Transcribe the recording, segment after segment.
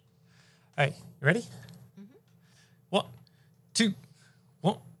All right, you ready? Mm-hmm. 1, 2,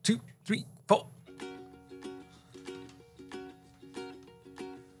 1, 2, 3, 4.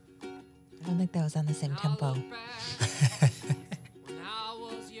 I don't think that was on the same tempo. When I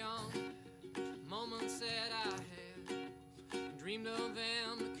was young, moments that I had dreamed of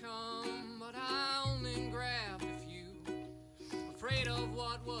them to come, but I only grabbed a few, afraid of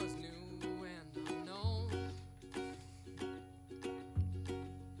what was new and unknown.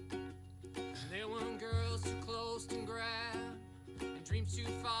 There were girls too close to grab, and dreams too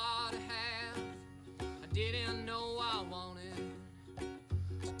far to have. I didn't know I wanted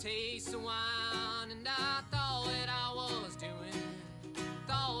to taste the wine, and I thought that I was doing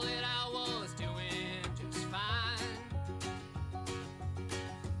just fine.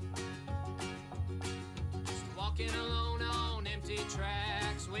 Just walking alone on empty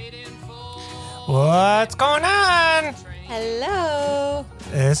tracks, waiting for What's going on? Hello.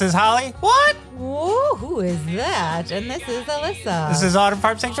 This is Holly. What? Whoa, who is that? And this is Alyssa. This is Autumn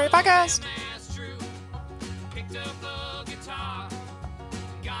Farm Sanctuary Podcast. that's true. Picked up a guitar,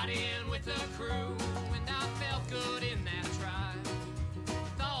 got in with the crew, and I felt good in that tribe.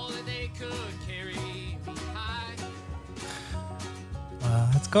 Thought that they could carry me high.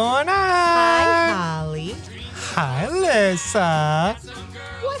 What's going on? Hi, Holly. Hi, Alyssa.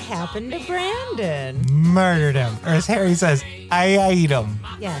 What happened to Brandon? Murdered him. Or as Harry says, I ate him.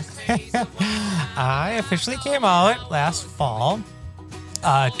 Yes. I officially came out last fall,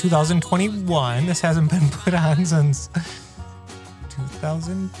 2021. This hasn't been put on since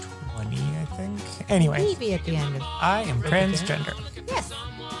 2020, I think. Anyway, Maybe at the end of... I am transgender. Yes.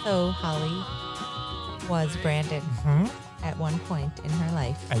 So Holly was Brandon at one point in her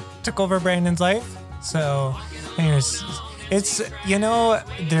life. I took over Brandon's life. So, anyways, it's,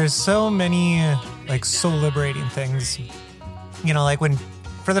 there's so many, so liberating things. When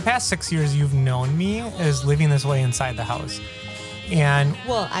for the past 6 years you've known me as living this way inside the house. And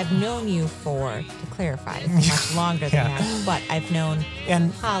Well, I've known you to clarify, much longer than that, but I've known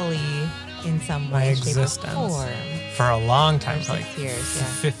Holly in some my way, shape, or existence form. for a long time, For like 6 years, yeah.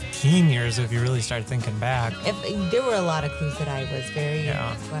 15 years if you really start thinking back. If there were a lot of clues that I was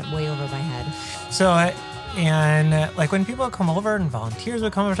went way over my head. So, when people would come over and volunteers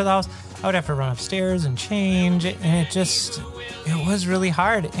would come over to the house, I would have to run upstairs and change, and it was really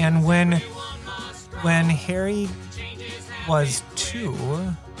hard. And when Harry was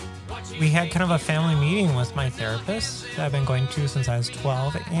 2, we had kind of a family meeting with my therapist that I've been going to since I was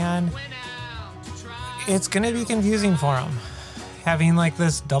 12, and it's going to be confusing for him having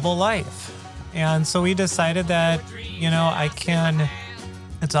this double life. And so we decided that, it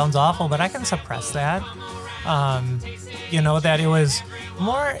sounds awful, but I can suppress that. That it was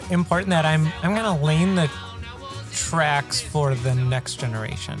more important that I'm going to lay the tracks for the next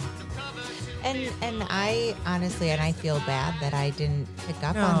generation. And I honestly, and I feel bad that I didn't pick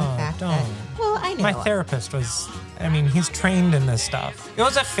up on the fact that, well, I know. My therapist he's trained in this stuff. It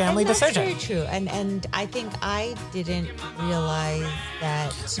was a family decision. That's very true. And I think I didn't realize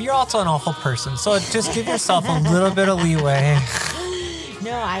that. So you're also an awful person. So just give yourself a little bit of leeway.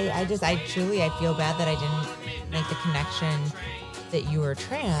 No, I truly feel bad that I didn't make the connection that you were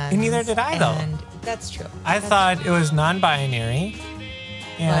trans. And neither did I, though. And that's true. I thought it was non-binary.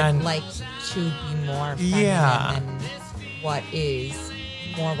 And but to be more feminine than what is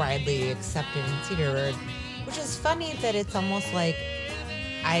more widely accepted in Cedarburg, which is funny that it's almost like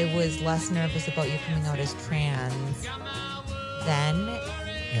I was less nervous about you coming out as trans than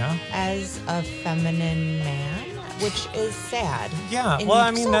as a feminine man, which is sad. Yeah,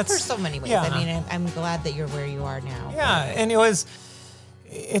 that's for so many ways. Yeah. I'm glad that you're where you are now. Yeah, and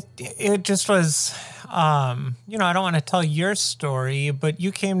it just was. I don't want to tell your story, but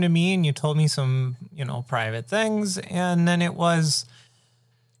you came to me and you told me some, private things, and then it was.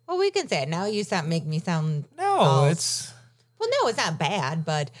 Well, we can say it now. You make me sound. No, it's. Well, no, it's not bad,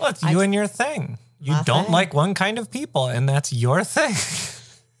 but. Well, it's you and your thing. You don't like one kind of people, and that's your thing.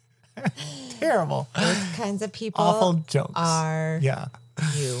 Terrible. Those kinds of people. Awful jokes. Are. Yeah.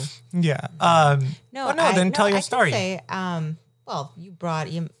 You. Yeah. Then tell your story. Say, you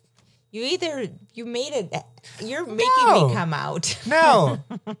brought you. You made it. You're making me come out. No.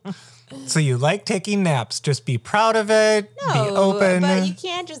 So you like taking naps. Just be proud of it. No, be open. But you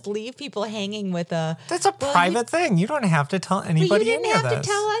can't just leave people hanging with a... That's a private thing. You don't have to tell anybody any of this. You didn't have to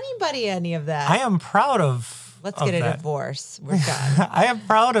tell anybody any of that. I am proud of Let's get a divorce. We're done. I am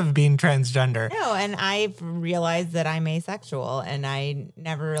proud of being transgender. No, and I've realized that I'm asexual, and I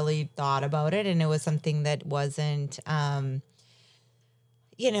never really thought about it, and it was something that wasn't...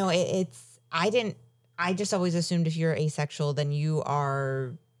 I just always assumed if you're asexual, then you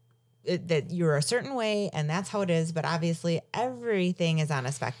are that you're a certain way and that's how it is. But obviously everything is on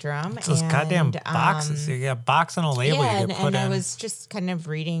a spectrum. It's those goddamn boxes. You get a box and a label you get put in. And I was just kind of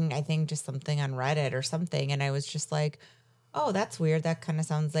reading, I think, just something on Reddit or something. And I was just like, oh, that's weird. That kind of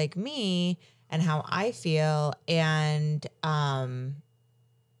sounds like me and how I feel. And I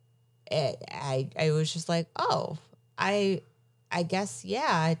was just like, oh, I guess,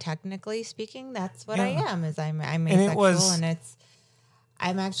 yeah, technically speaking, that's what I am, is I'm asexual, and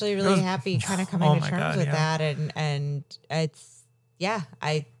I'm actually really happy kind of coming to terms with that. And it's,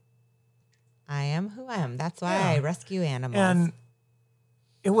 I am who I am. That's why I rescue animals. And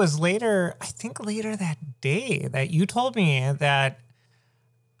it was later, I think later that day, that you told me that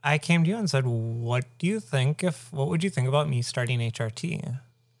I came to you and said, what would you think about me starting HRT?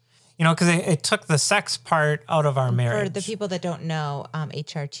 You know, because it took the sex part out of our marriage. For the people that don't know,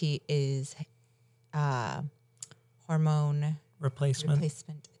 HRT is hormone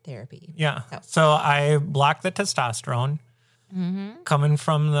replacement therapy. Yeah. So I block the testosterone coming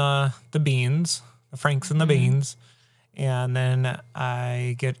from the beans, the Franks and the beans. And then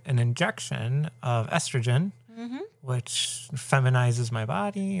I get an injection of estrogen, which feminizes my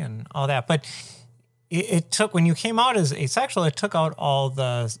body and all that. But it took, when you came out as asexual, it took out all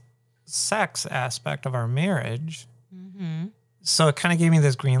the sex aspect of our marriage. So it kind of gave me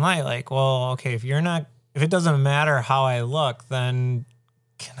this green light, like, well, okay, if it doesn't matter how I look, then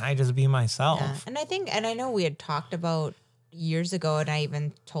can I just be myself? Yeah. And I know we had talked about years ago, and I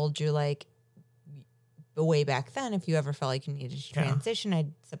even told you, like, way back then, if you ever felt like you needed to transition,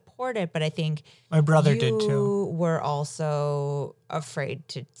 I'd support it. But I think my brother did too. You were also afraid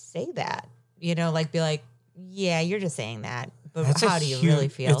to say that, you know, like, be like, yeah, you're just saying that. But how do you really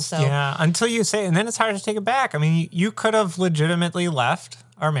feel? Until you say it, and then it's hard to take it back. I mean, you could have legitimately left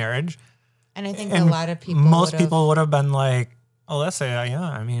our marriage. And I think a lot of people, most people would have been like, oh, let's say,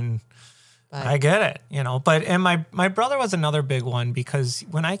 I mean, I get it, you know. But, and my brother was another big one, because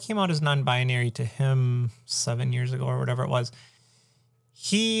when I came out as non-binary to him 7 years ago or whatever it was,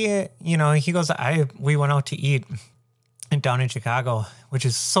 he goes, we went out to eat down in Chicago, which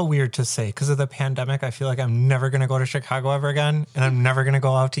is so weird to say because of the pandemic. I feel like I'm never going to go to Chicago ever again, and I'm never going to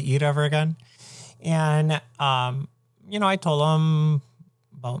go out to eat ever again. And, I told him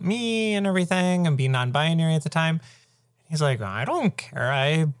about me and everything and being non-binary at the time. He's like, I don't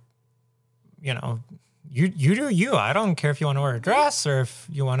care. You do you. I don't care if you want to wear a dress or if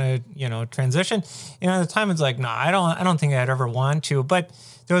you want to, transition. At the time it's like, no, I don't think I'd ever want to. But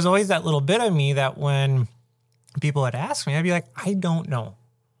there was always that little bit of me that when people would ask me, I'd be like, I don't know.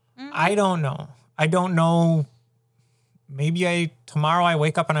 I don't know. I don't know. Maybe tomorrow I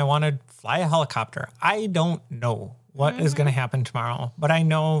wake up and I want to fly a helicopter. I don't know what is going to happen tomorrow, but I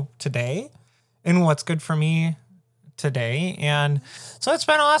know today and what's good for me today. And so it's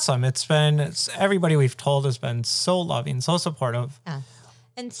been awesome. It's everybody we've told has been so loving, so supportive. Yeah.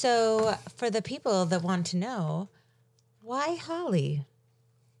 And so for the people that want to know, why Holly?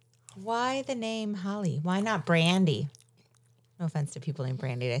 Why the name Holly? Why not Brandy? No offense to people named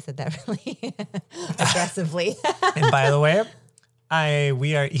Brandy. I said that really aggressively. And by the way,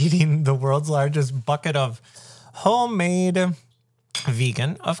 we are eating the world's largest bucket of homemade,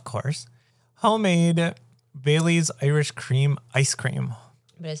 vegan, of course, homemade Bailey's Irish Cream ice cream.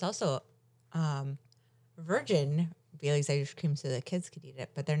 But it's also virgin Bailey's Irish Cream so the kids could eat it,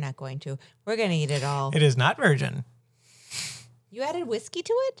 but they're not going to. We're going to eat it all. It is not virgin. You added whiskey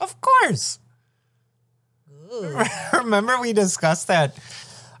to it? Of course. Ooh. Remember we discussed that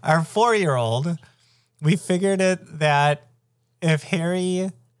our 4-year-old, we figured it that if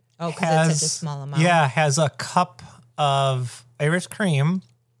Harry it's such a small amount. Yeah, has a cup of Irish cream,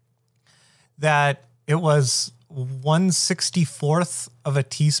 that it was 1/64th of a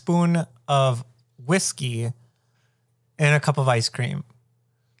teaspoon of whiskey in a cup of ice cream.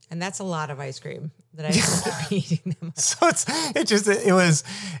 And that's a lot of ice cream that I should be eating them. So it was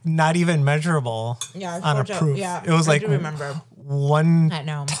not even measurable on a proof. Yeah, it was like remember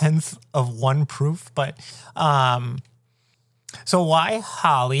 1/10 of one proof. But so why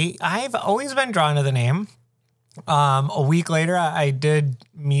Holly? I've always been drawn to the name. A week later, I did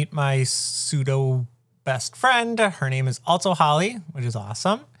meet my pseudo best friend. Her name is also Holly, which is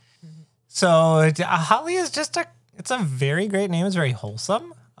awesome. Mm-hmm. So Holly is it's a very great name. It's very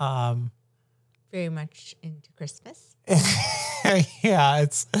wholesome. Very much into Christmas. Yeah,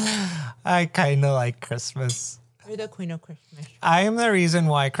 I kind of like Christmas. You're the queen of Christmas. I am the reason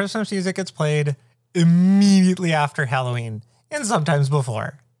why Christmas music gets played immediately after Halloween and sometimes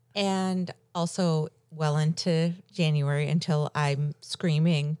before. And also well into January until I'm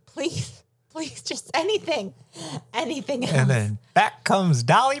screaming, please Please, just anything else. And then back comes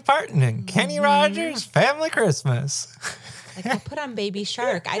Dolly Parton and Kenny Rogers' Family Christmas. Like, I'll put on Baby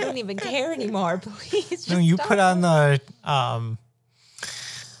Shark. I don't even care anymore. Please, just No, you stop. put on the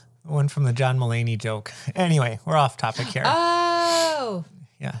one from the John Mulaney joke. Anyway, we're off topic here. Oh,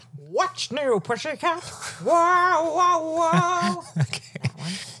 Yeah. what's new, pussycat? Whoa, whoa, whoa. Okay.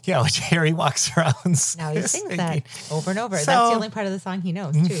 Yeah, which Harry walks around. Now he sings that over and over. So- That's the only part of the song he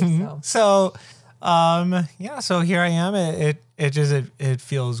knows too. So So, so here I am. It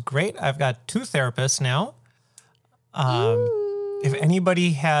feels great. I've got 2 therapists now. If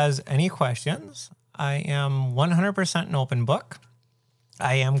anybody has any questions, I am 100% an open book.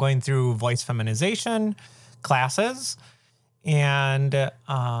 I am going through voice feminization classes, and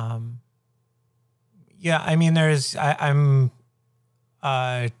I'm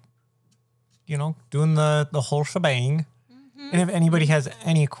doing the whole shebang. And if anybody has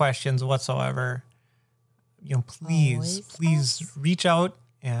any questions whatsoever, please reach out,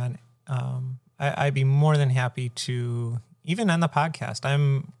 and I'd be more than happy to, even on the podcast.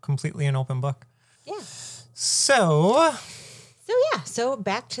 I'm completely an open book. yeah. So So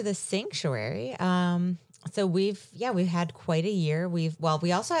back to the sanctuary. So we've had quite a year. We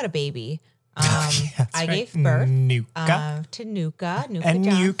also had a baby. I gave birth Nuka. to Nuka John.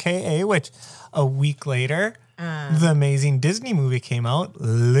 Nuka, which a week later, the amazing Disney movie came out,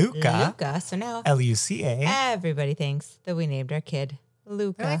 Luca. So now Luca. everybody thinks that we named our kid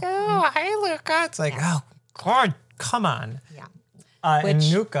Luca. Like, oh, hey, Luca. It's like, oh, God, come on. Yeah. And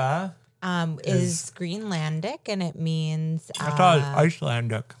Which- Nuka, Is Greenlandic, and it means I thought it was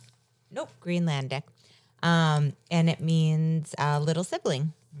Icelandic. nope, Greenlandic. And it means little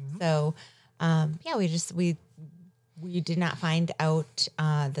sibling. So we did not find out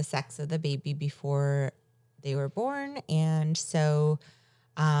the sex of the baby before they were born, and so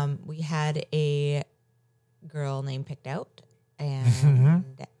we had a girl name picked out, and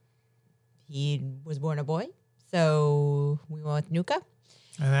he was born a boy. So we went with Nuka.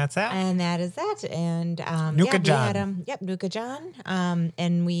 And that's that. And that is that. And Nuka we John. had him. Yep, Nuka John. And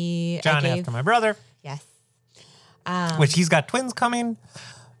I John gave, after my brother, yes. which he's got twins coming.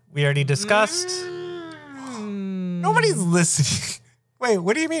 We already discussed. Nobody's listening. Wait,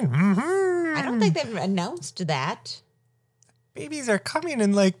 what do you mean? I don't think they've announced that. Babies are coming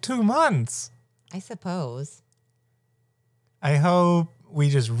in like 2 months. I suppose. I hope we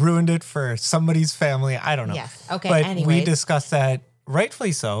just ruined it for somebody's family. I don't know. Yes. Okay. But we anyways. discussed that,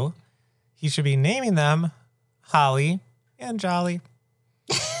 rightfully so. He should be naming them Holly and Jolly.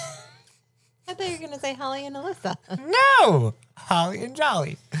 I thought you were going to say Holly and Alyssa. No, Holly and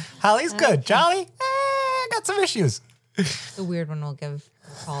Jolly. Holly's good. Jolly, got some issues. The weird one will give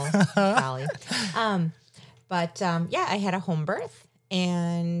Paul Holly. I had a home birth,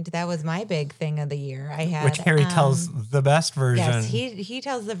 and that was my big thing of the year. I had Which Harry tells the best version. Yes, he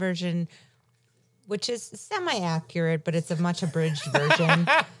tells the version, which is semi-accurate, but it's a much abridged version.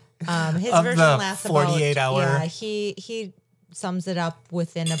 His Of version the lasts 48 about, hour. Yeah, he sums it up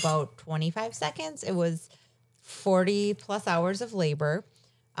within about 25 seconds. It was 40 plus hours of labor.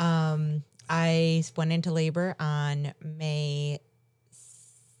 I went into labor on May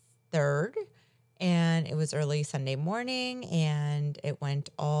 3rd, and it was early Sunday morning, and it went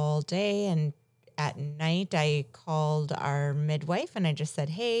all day. And at night, I called our midwife, and I just said,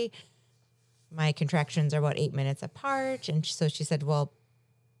 hey, my contractions are about 8 minutes apart. And so she said, well,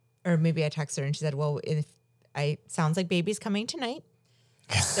 or maybe I texted her, and she said, well, sounds like baby's coming tonight.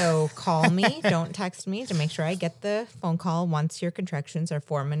 So call me, don't text me, to make sure I get the phone call once your contractions are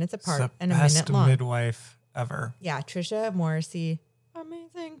 4 minutes It's apart the and a best minute long. midwife ever. Yeah, Trisha Morrissey,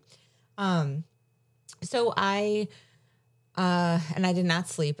 amazing. So I did not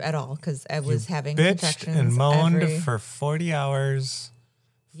sleep at all because I was having Bitched contractions and moaned every- for 40 hours,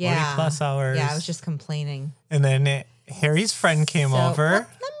 40 yeah, plus hours. Yeah, I was just complaining. And then Harry's friend came So- over. Let me.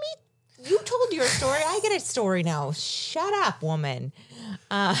 You told your story. I get a story now. Shut up, woman.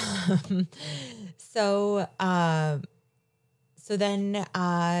 So then,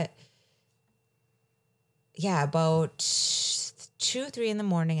 about 2-3 in the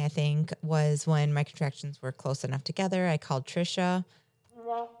morning, I think, was when my contractions were close enough together. I called Trisha,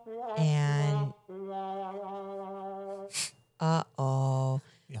 and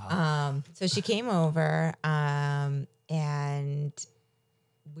Yeah. so she came over, and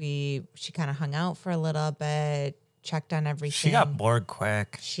she kind of hung out for a little bit, checked on everything. She got bored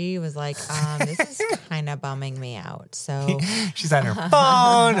quick. She was like, this is kind of bumming me out. So She's on her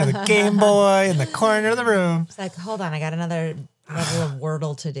phone or the Game Boy in the corner of the room. it's like, hold on, I got another level of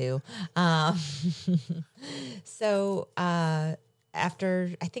Wordle to do.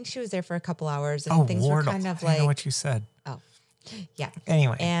 after, I think she was there for a couple hours and things were kind of like. I know what you said. Oh, yeah.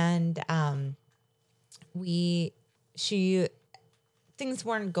 Anyway. And things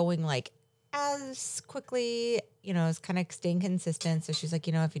weren't going like as quickly, you know, it's kind of staying consistent. So she's like,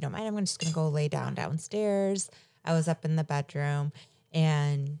 you know, if you don't mind, I'm just going to go lay down downstairs. I was up in the bedroom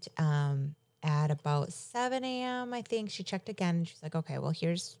and at about 7 a.m., I think she checked again. And she's like, okay, well,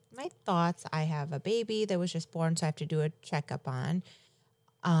 here's my thoughts. I have a baby that was just born, so I have to do a checkup on.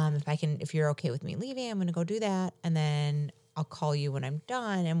 If you're okay with me leaving, I'm going to go do that. And then I'll call you when I'm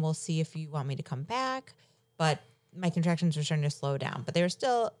done and we'll see if you want me to come back. But my contractions were starting to slow down, but they were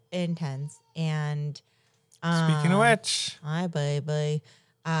still intense. And speaking of which, hi, baby.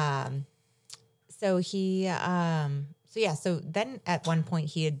 So then at one point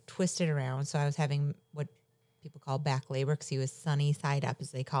he had twisted around. So I was having what people call back labor because he was sunny side up,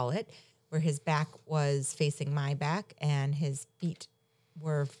 as they call it, where his back was facing my back and his feet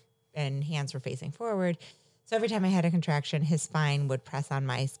and hands were facing forward. So every time I had a contraction, his spine would press on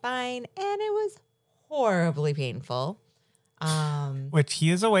my spine and it was horribly painful. Which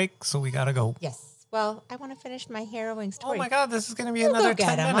he is awake, so we gotta go. Yes. Well, I want to finish my harrowing story. Oh my God, this is going to be another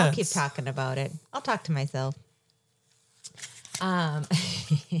 10 minutes. I'll keep talking about it. I'll talk to myself.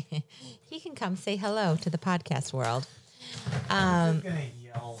 He can come say hello to the podcast world. I'm going to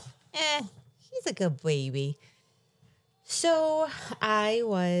yell. He's a good baby. So I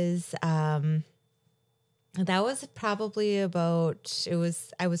was, that was probably I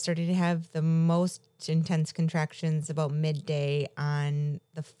was starting to have the most intense contractions about midday on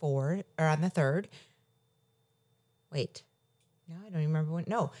the 3rd. Wait, no, I don't even remember when.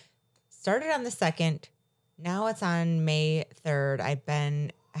 No, started on the 2nd. Now it's on May 3rd. I've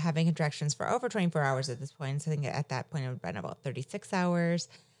been having contractions for over 24 hours at this point. So I think at that point it would have been about 36 hours.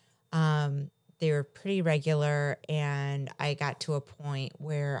 They were pretty regular. And I got to a point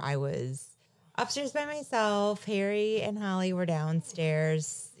where I was upstairs by myself. Harry and Holly were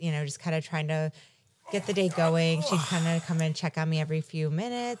downstairs, you know, just kind of trying to get the day going. She'd kind of come and check on me every few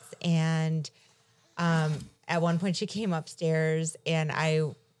minutes. And at one point she came upstairs and I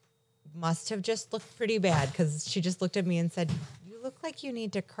must have just looked pretty bad because she just looked at me and said, "You look like you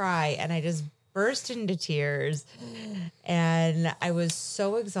need to cry." And I just burst into tears. And I was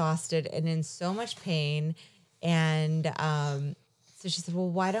so exhausted and in so much pain. And so she said, "Well,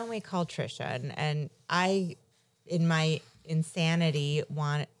 why don't we call Trisha?" And I, in my insanity,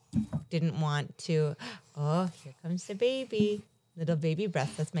 didn't want to. Oh, here comes the baby. Little baby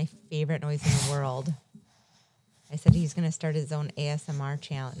breath. That's my favorite noise in the world. I said he's going to start his own ASMR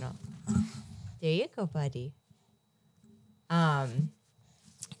channel. No. There you go, buddy. And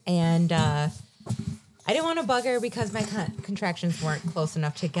I didn't want to bug her because my contractions weren't close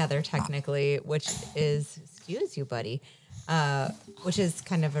enough together technically, which is, excuse you, buddy, which is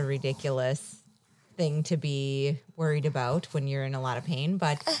kind of a ridiculous thing to be worried about when you're in a lot of pain.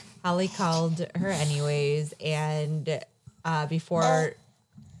 But Holly called her anyways. And before,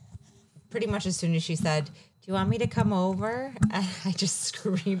 pretty much as soon as she said, "Do you want me to come over?" I just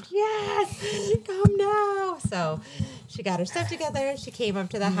screamed, "Yes, come now." So she got her stuff together. She came up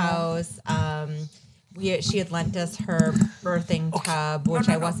to the house. She had lent us her birthing tub, which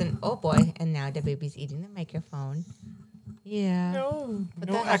I wasn't. Oh boy. And now the baby's eating the microphone. Yeah. No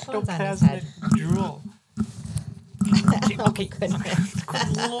the headphones on his head. ectoplasmic drool. Okay. Goodness.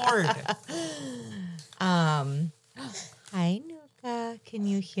 Good Lord. Hi, Nuka. Can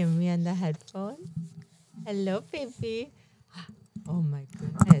you hear me on the headphone? Hello, baby. Oh my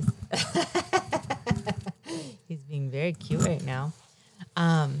goodness. He's being very cute right now.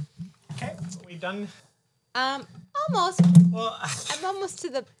 Okay, we done? Almost. Well, I'm almost to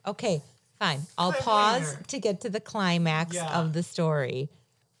the. Okay, fine. I'll pause to get to the climax of the story.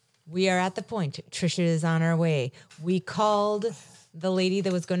 We are at the point. Trisha is on her way. We called the lady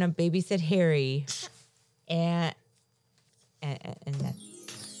that was going to babysit Harry, and then.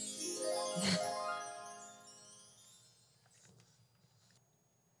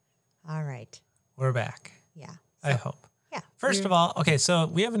 All right. we're back. Yeah. I hope. Yeah. First of all, okay, so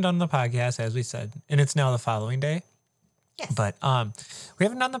we haven't done the podcast, as we said, and it's now the following day. Yes. But we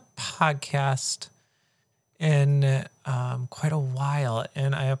haven't done the podcast in quite a while,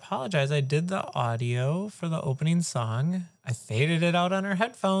 and I apologize. I did the audio for the opening song. I faded it out on our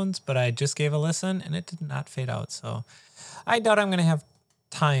headphones, but I just gave a listen, and it did not fade out. So I doubt I'm going to have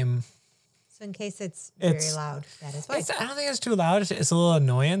time. So in case it's very loud, that is why. I don't think it's too loud. It's a little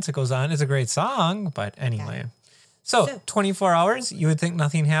annoyance. It goes on. It's a great song, but anyway. So 24 hours, you would think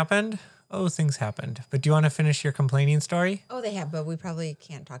nothing happened. Oh, things happened. But do you want to finish your complaining story? Oh, they have, but we probably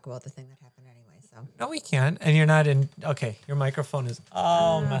can't talk about the thing that happened anyways. So No, we can't. And you're not in. Okay, your microphone is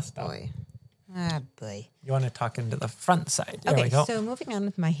all messed up. Boy. You want to talk into the front side. There Okay, we go. so moving on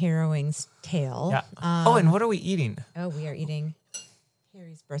with my harrowing's tale. Yeah. And what are we eating? We are eating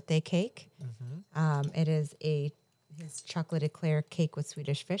Harry's birthday cake. It is his chocolate eclair cake with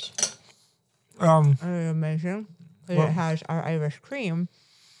Swedish fish. Amazing. It has our Irish cream,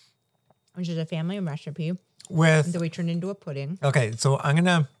 which is a family recipe With that we turned into a pudding. Okay, so I'm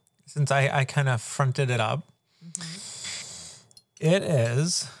gonna, since I kind of fronted it up, it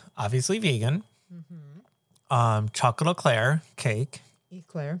is obviously vegan. Chocolate eclair cake.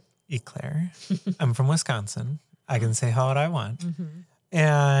 Eclair. I'm from Wisconsin. I can say how I want.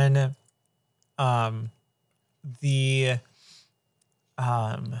 And the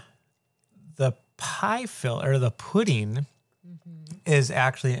pie or the pudding is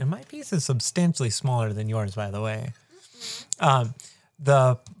actually, and my piece is substantially smaller than yours, by the way.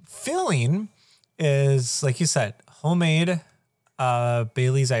 The filling is, like you said, homemade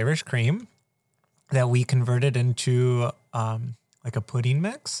Bailey's Irish cream that we converted into like a pudding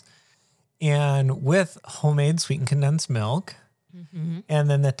mix, and with homemade sweetened condensed milk. And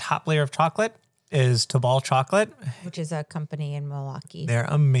then the top layer of chocolate is Tabal Chocolate, which is a company in Milwaukee. They're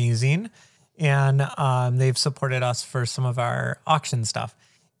amazing. And they've supported us for some of our auction stuff.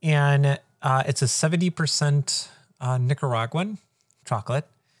 And it's a 70% Nicaraguan chocolate.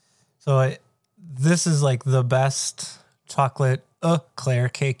 So this is like the best chocolate eclair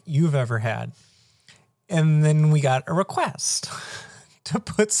cake you've ever had. And then we got a request to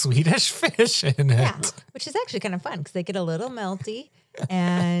put Swedish fish in it. Yeah, which is actually kind of fun because they get a little melty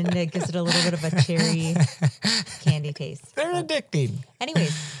and it gives it a little bit of a cherry candy taste. They're addicting.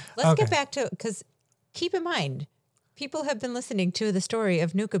 Anyways, let's get back to, because keep in mind, people have been listening to the story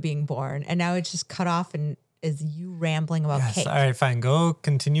of Nuka being born, and now it's just cut off and is you rambling about cake. All right, fine. Go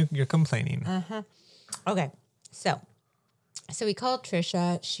continue your complaining. Okay, so we called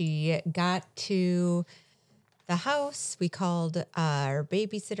Trisha. She got to the house. We called our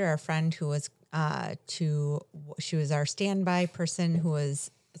babysitter, our friend who was she was our standby person who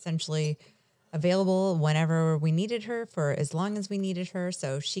was essentially available whenever we needed her for as long as we needed her.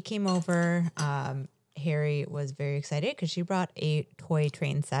 So she came over. Harry was very excited because she brought a toy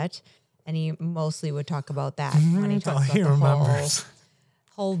train set, and he mostly would talk about that when he talks about the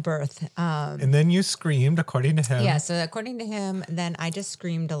whole birth. And then you screamed, according to him. Yeah, so according to him, then I just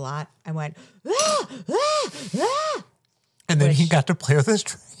screamed a lot. I went, ah, ah, ah. And then he got to play with his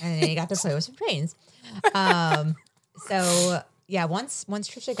train. And then he got to play with some trains. So yeah, once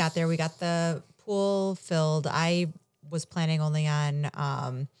Trisha got there, we got the pool filled. I was planning only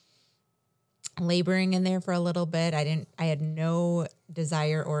on laboring in there for a little bit. I had no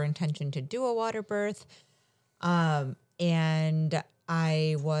desire or intention to do a water birth. And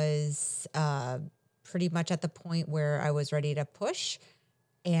I was pretty much at the point where I was ready to push.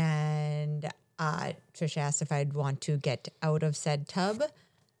 And Trisha asked if I'd want to get out of said tub.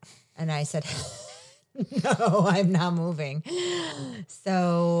 And I said, no, I'm not moving.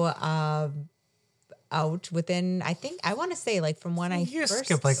 So out within, I think, I want to say like from when You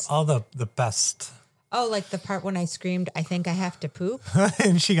skip like all the best. Oh, like the part when I screamed, I think I have to poop.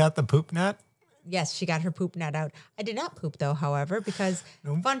 And she got the poop nut? Yes, she got her poop nut out. I did not poop though, however, because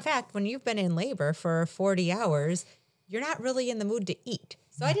fun fact, when you've been in labor for 40 hours, you're not really in the mood to eat.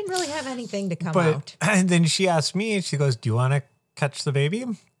 So I didn't really have anything to come out. And then she asked me, she goes, do you want to catch the baby?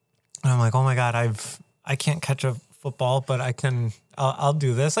 And I'm like, oh my God, I can't catch a football, but I'll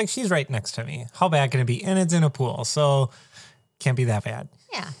do this. Like, she's right next to me. How bad can it be? And it's in a pool, so can't be that bad.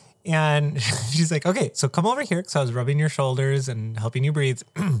 Yeah. And she's like, okay, so come over here. Because I was rubbing your shoulders and helping you breathe.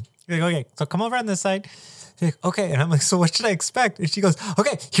 You're like, okay, so come over on this side. She's like, okay. And I'm like, so what should I expect? And she goes,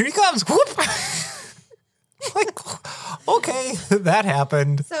 okay, here he comes. Whoop. Like, okay, that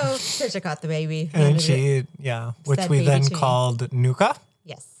happened. So Trisha caught the baby. And which we then called Nuka.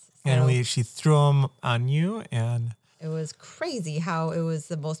 Yes. And she threw him on you, and it was crazy how it was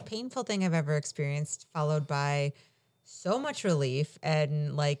the most painful thing I've ever experienced, followed by so much relief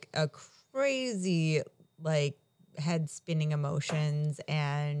and like a crazy like head spinning emotions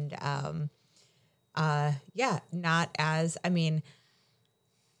and not as, I mean,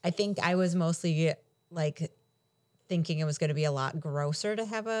 I think I was mostly like thinking it was going to be a lot grosser to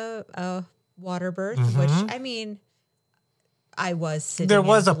have a water birth, which I mean, I was sitting there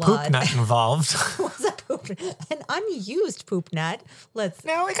was in a blood. poop nut involved. Was a poop, an unused poop nut. No, it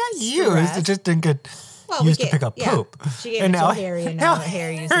got used. It just didn't get used to pick up poop. She gave it to Harry, and now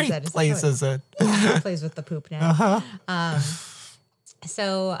Harry uses it. Places it. He plays with the poop nut.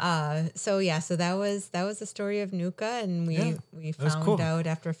 So that was the story of Nuka, and we found out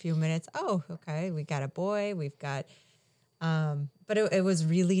after a few minutes. Oh, okay, we got a boy. We've got, but it was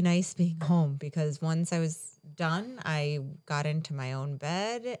really nice being home because once I was done, I got into my own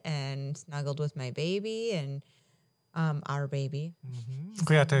bed and snuggled with my baby and our baby. Mm-hmm.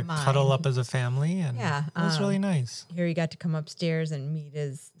 We got to cuddle up as a family, and it was really nice. Harry got to come upstairs and meet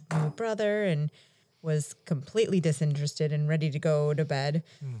his new brother, and was completely disinterested and ready to go to bed.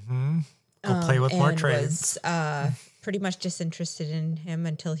 Mm-hmm. Go play with more trades. Was pretty much disinterested in him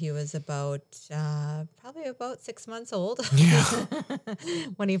until he was probably about 6 months old. Yeah.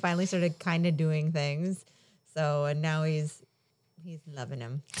 When he finally started kind of doing things. So, and now he's loving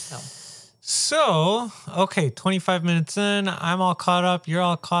him. So, okay, 25 minutes in, I'm all caught up. You're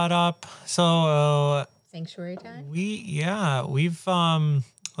all caught up. So, sanctuary time. We've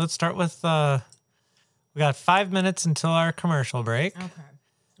let's start with we got 5 minutes until our commercial break. Okay.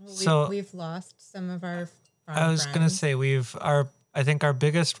 Well, we've lost some of our I was going to say I think our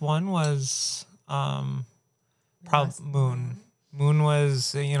biggest one was probably Moon. Moon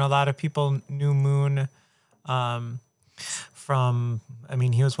was, a lot of people knew Moon from,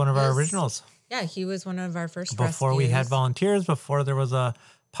 he was one of our originals. Yeah, he was one of our first before rescues. We had volunteers, before there was a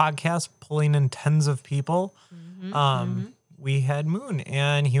podcast pulling in tens of people. We had Moon,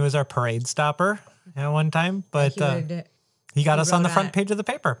 and he was our parade stopper at one time, but he got us on the front page of the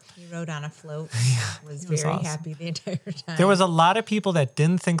paper. He rode on a float. Was very awesome. Happy the entire time. There was a lot of people that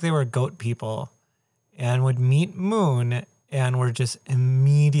didn't think they were goat people and would meet Moon and were just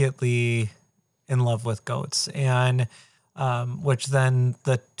immediately in love with goats. And which then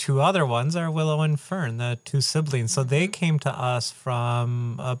the two other ones are Willow and Fern, the two siblings. So they came to us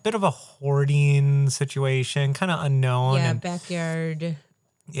from a bit of a hoarding situation, kind of unknown. Yeah, backyard.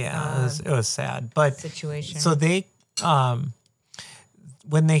 Yeah, it was sad. But situation. So they,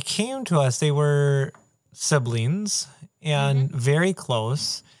 when they came to us, they were siblings and very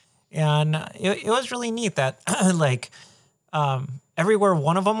close. And it was really neat that everywhere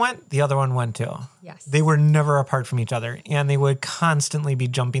one of them went, the other one went too. Yes. They were never apart from each other, and they would constantly be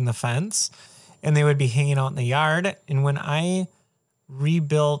jumping the fence, and they would be hanging out in the yard. And when I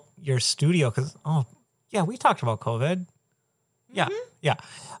rebuilt your studio, because, we talked about COVID. Yeah.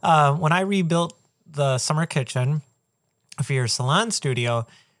 When I rebuilt the summer kitchen for your salon studio,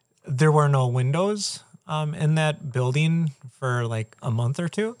 there were no windows in that building for like a month or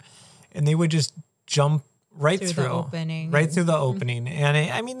two, and they would just jump right through the opening. Right through the opening.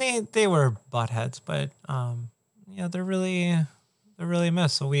 And they were butt heads, but they're really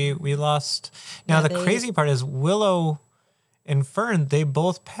missed. So we lost. Now the crazy part is Willow and Fern, they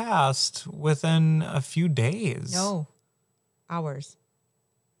both passed within a few days. No, hours.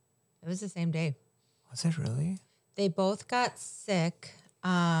 It was the same day. Was it really? They both got sick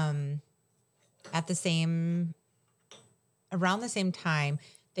around the same time.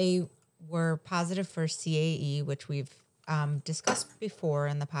 They were positive for CAE, which we've discussed before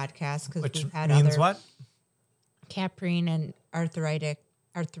in the podcast because we've had means what? Caprine and arthritic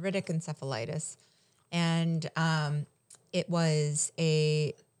encephalitis, and it's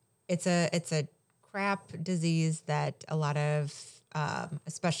a crap disease that a lot of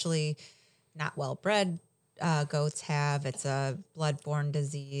especially not well-bred goats have. It's a blood-borne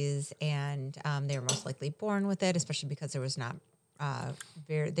disease, and they were most likely born with it, especially because there was not.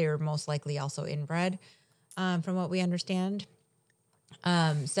 They're most likely also inbred, from what we understand.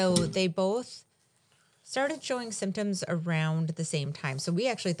 So they both started showing symptoms around the same time. So we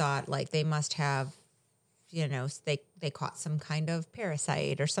actually thought they must have, they caught some kind of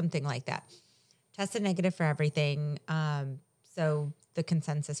parasite or something like that. Tested negative for everything. So the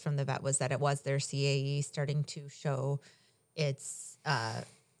consensus from the vet was that it was their CAE starting to show its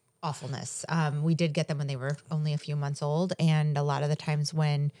awfulness. We did get them when they were only a few months old, and a lot of the times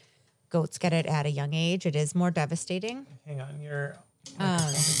when goats get it at a young age, it is more devastating. Hang on, your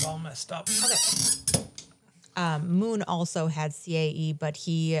microphone is all messed up. Okay. Moon also had CAE, but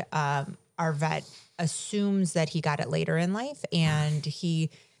he, our vet assumes that he got it later in life, and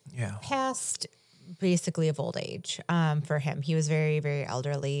he passed basically of old age. For him, he was very, very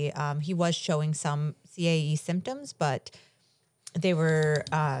elderly. He was showing some CAE symptoms, but they were,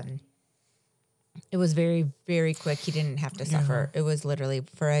 it was very, very quick. He didn't have to suffer. It was literally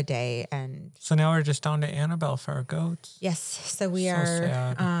for a day. And so now we're just down to Annabelle for our goats. Yes. So we are,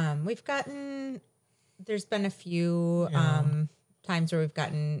 sad. There's been a few times where we've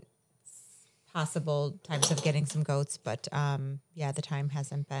gotten possible times of getting some goats, but the time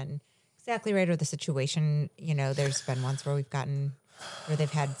hasn't been exactly right, or the situation, there's been ones where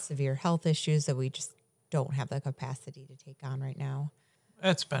they've had severe health issues that we just don't have the capacity to take on right now.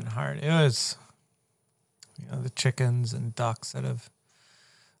 It's been hard. It was, the chickens and ducks that have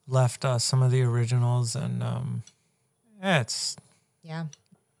left some of the originals, and it's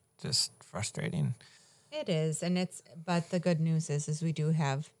just frustrating. It is, but the good news is we do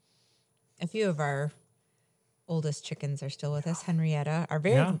have a few of our oldest chickens are still with us. Henrietta, our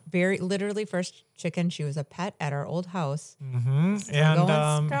very literally first chicken. She was a pet at our old house. Mm-hmm.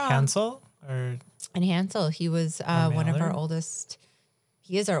 And Hansel, and Hansel, he was one of our oldest.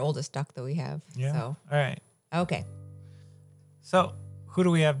 He is our oldest duck that we have. Yeah. So. All right. Okay. So who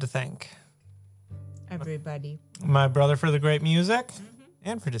do we have to thank? Everybody. My brother for the great music,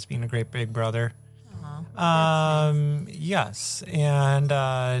 and for just being a great big brother. Nice. Yes, and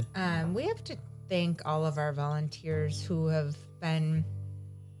we have to thank all of our volunteers who have been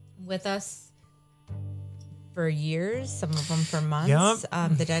with us for years, some of them for months.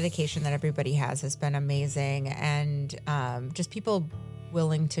 Yep. The dedication that everybody has been amazing, and just people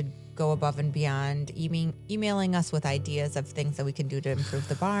willing to go above and beyond, emailing us with ideas of things that we can do to improve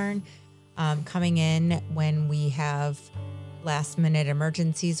the barn, coming in when we have last minute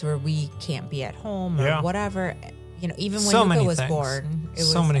emergencies where we can't be at home or whatever. Even when Yuka was born, it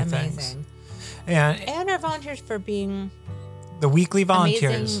was amazing. Things. And our volunteers for being the weekly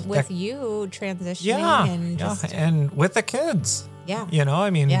volunteers amazing with you transitioning and with the kids. Yeah.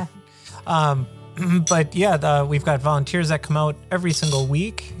 But we've got volunteers that come out every single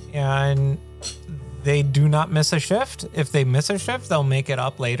week, and they do not miss a shift. If they miss a shift, they'll make it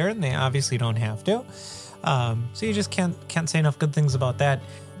up later, and they obviously don't have to. So you just can't say enough good things about that.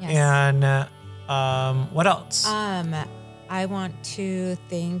 Yes. And what else? I want to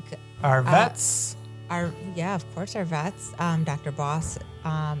thank our vets. Of course, our vets. Dr. Boss,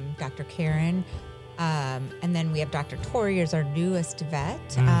 Dr. Karen, and then we have Dr. Tori as our newest vet.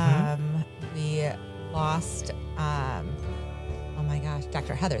 We lost, oh my gosh,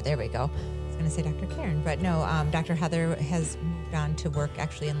 Dr. Heather. There we go. I was going to say Dr. Karen, but no, Dr. Heather has moved on to work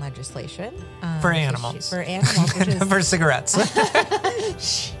actually in legislation. For animals. Which is, for cigarettes.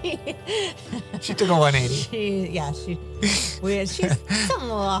 She took a 180. She's something a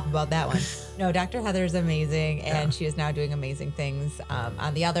little off about that one. No, Dr. Heather is amazing, and she is now doing amazing things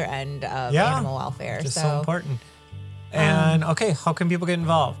on the other end of animal welfare. Just so important. And how can people get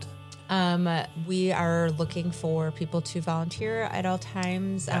involved? We are looking for people to volunteer at all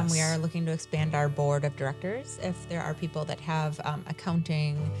times. Yes. We are looking to expand our board of directors. If there are people that have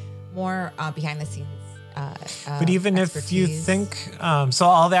accounting, more behind the scenes. But even expertise. if you think, so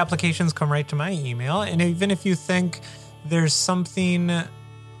all the applications come right to my email. And even if you think there's something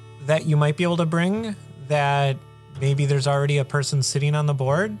that you might be able to bring that maybe there's already a person sitting on the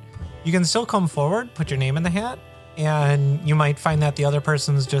board, you can still come forward, put your name in the hat. And you might find that the other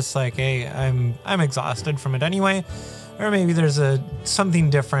person's just like, hey, I'm exhausted from it anyway. Or maybe there's something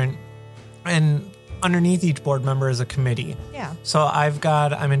different. And underneath each board member is a committee. Yeah. So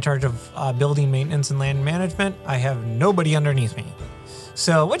I'm in charge of building maintenance and land management. I have nobody underneath me.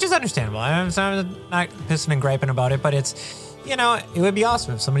 So, which is understandable. I'm not pissing and griping about it, but it's, it would be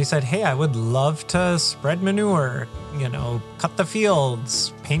awesome if somebody said, hey, I would love to spread manure, cut the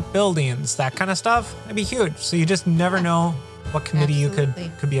fields, paint buildings, that kind of stuff. That'd be huge. So you just never know what committee you could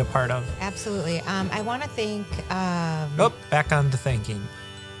be a part of. Absolutely. I want to thank... back on to thanking.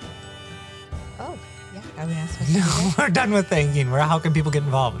 Oh, yeah. Are we not supposed to do that? We're done with thanking. How can people get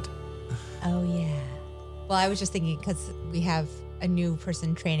involved? Oh, yeah. Well, I was just thinking because we have a new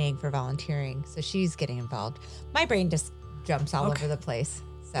person training for volunteering, so she's getting involved. My brain just jumps all over the place.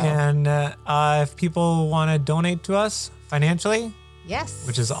 So. And if people want to donate to us financially, yes,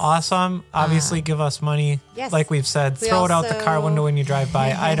 which is awesome. Obviously, give us money. Yes, like we've said, throw it out the car window when you drive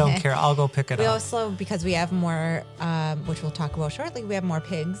by. I don't care. I'll go pick it up. We also, because we have more, which we'll talk about shortly, we have more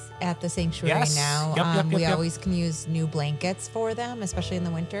pigs at the sanctuary now. Yep, we always can use new blankets for them, especially in the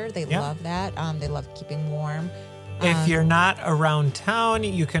winter. They love that. They love keeping warm. If you're not around town,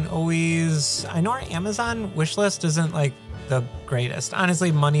 you can always... I know our Amazon wish list isn't like the greatest.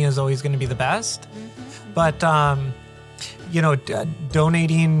 Honestly, money is always going to be the best. Mm-hmm. But,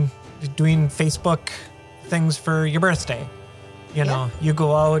 donating, doing Facebook things for your birthday. You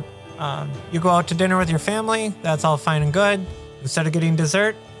go out to dinner with your family. That's all fine and good. Instead of getting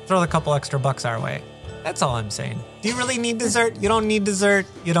dessert, throw a couple extra bucks our way. That's all I'm saying. Do you really need dessert? You don't need dessert.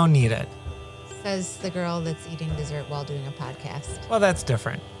 You don't need it. Says the girl that's eating dessert while doing a podcast. Well, that's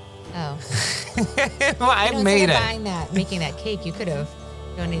different. Oh. Well, I made it. Making that cake, you could have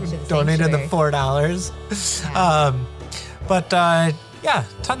donated to the Donated sanctuary. the $4. Yeah.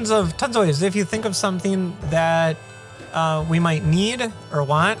 Tons of ways. If you think of something that we might need or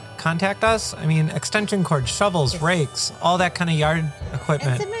want, contact us. I mean, extension cords, shovels, rakes, all that kind of yard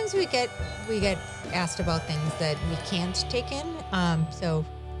equipment. And sometimes we get asked about things that we can't take in. So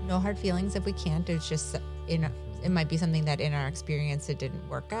no hard feelings if we can't. It's just it might be something that in our experience it didn't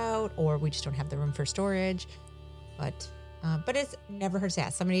work out, or we just don't have the room for storage. But it's never hurts to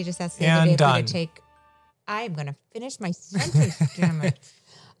ask. Somebody just asked the other day if we could take. I'm gonna finish my sentence, damn it.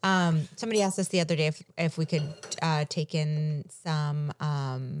 Somebody asked us the other day if we could take in some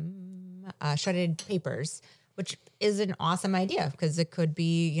shredded papers, which is an awesome idea because it could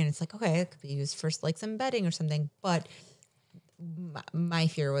be, it's like, okay, it could be used for like some bedding or something. But my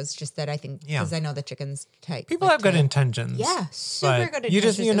fear was just that I think, because I know the chickens take. People have good intentions. Yeah, super good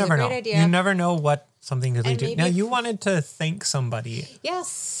intentions. You never know. Idea. You never know what something could lead to. Now, you wanted to thank somebody. Yes.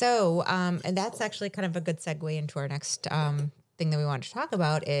 So, and that's actually kind of a good segue into our next thing that we want to talk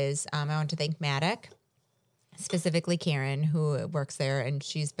about is I want to thank Maddock, specifically Karen, who works there, and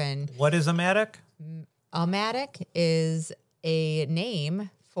she's been. What is a Maddock? A Maddock is a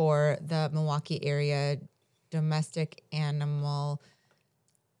name for the Milwaukee area domestic animal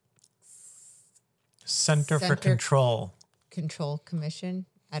Center for Control Commission.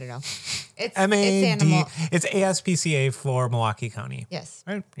 I don't know. It's MAD. It's animal. It's ASPCA for Milwaukee County. Yes.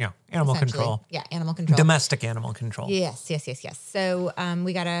 Right? Yeah. Animal control. Yeah. Animal control. Domestic animal control. Yes. So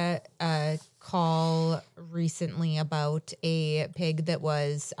we got a call recently about a pig that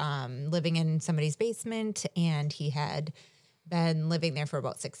was living in somebody's basement, and he had been living there for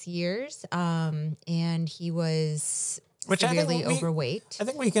about 6 years. And he was severely overweight. I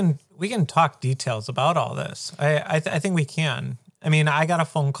think we can talk details about all this. I think we can. I mean, I got a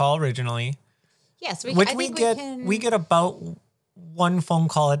phone call originally. Yes, we get about one phone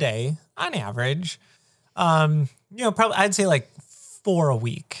call a day on average. Probably I'd say like 4 a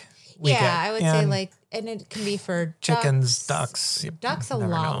week. I would say like, and it can be for chickens, ducks. Ducks a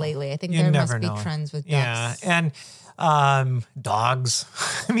lot lately. I think there must be trends with ducks. Yeah, and dogs.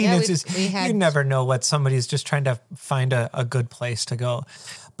 I mean, it's just you never know what somebody's just trying to find a good place to go.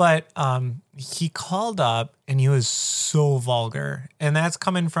 But he called up and he was so vulgar, and that's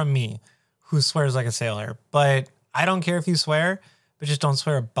coming from me, who swears like a sailor. But I don't care if you swear, but just don't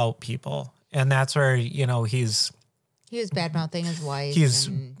swear about people. And that's where he was bad mouthing his wife.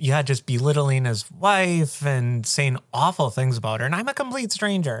 Just belittling his wife and saying awful things about her. And I'm a complete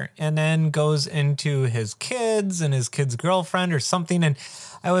stranger. And then goes into his kids and his kid's girlfriend or something. And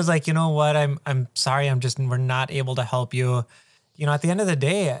I was like, you know what? I'm sorry. we're not able to help you. At the end of the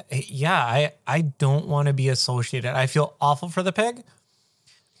day, I don't want to be associated. I feel awful for the pig,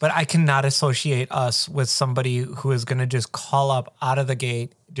 but I cannot associate us with somebody who is going to just call up out of the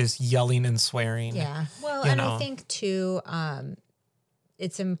gate, just yelling and swearing. Yeah. Well, I think too,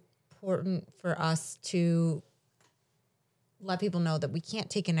 it's important for us to let people know that we can't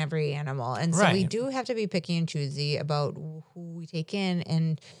take in every animal. And so we do have to be picky and choosy about who we take in.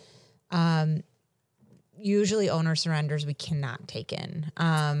 And usually owner surrenders we cannot take in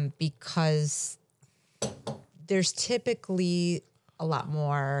because there's typically a lot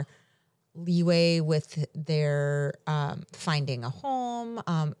more leeway with their finding a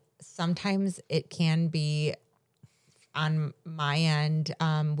home. Sometimes it can be on my end.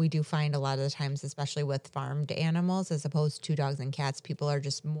 We do find a lot of the times, especially with farmed animals, as opposed to dogs and cats, people are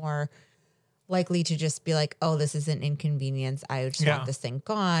just more likely to just be like, oh, this is an inconvenience. I just want this thing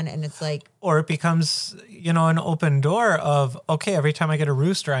gone. And it's like, or it becomes, an open door of, okay, every time I get a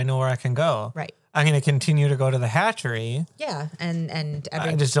rooster, I know where I can go. Right. I'm going to continue to go to the hatchery. Yeah. And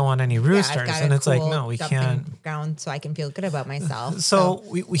I just don't want any roosters. And it's like, no, we can't. Ground so I can feel good about myself. So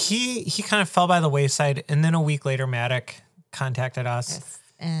he kind of fell by the wayside. And then a week later, Maddock contacted us.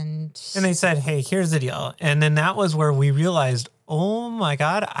 Yes. And they said, hey, here's the deal. And then that was where we realized, oh my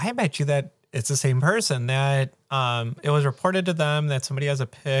God, I bet you that it's the same person, that it was reported to them that somebody has a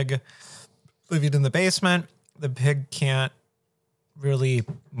pig living in the basement. The pig can't really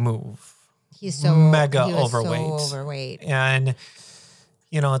move. He's mega overweight. And,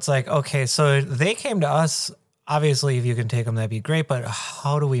 it's like, okay, so they came to us. Obviously, if you can take them, that'd be great. But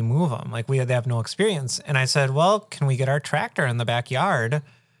how do we move them? Like, they have no experience. And I said, well, can we get our tractor in the backyard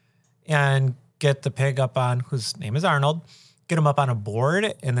and get the pig up on, whose name is Arnold, get him up on a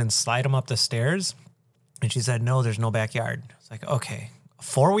board and then slide him up the stairs? And she said, no, there's no backyard. It's like, okay, a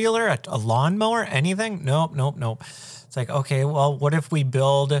four-wheeler, a lawnmower, anything? Nope. It's like, okay, well, what if we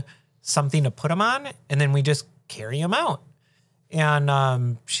build something to put him on and then we just carry him out?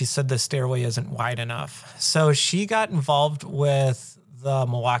 And she said the stairway isn't wide enough. So she got involved with the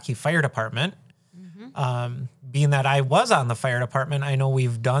Milwaukee Fire Department. Mm-hmm. Being that I was on the fire department, I know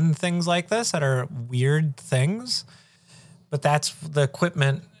we've done things like this that are weird things. but that's the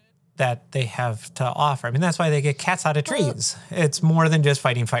equipment that they have to offer. I mean, that's why they get cats out of trees. It's more than just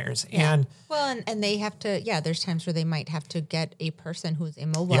fighting fires. Yeah. And and they have to, there's times where they might have to get a person who's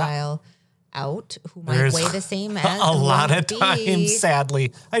immobile out who might weigh the same as a lot of times,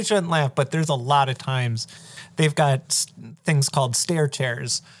 sadly. I shouldn't laugh, but there's a lot of times they've got things called stair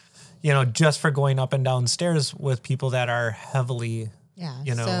chairs, just for going up and down stairs with people that are heavily,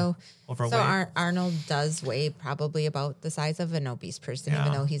 overweight. So Arnold does weigh probably about the size of an obese person,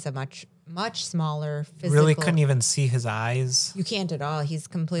 even though he's a much, much smaller physical. Really couldn't even see his eyes. You can't at all. He's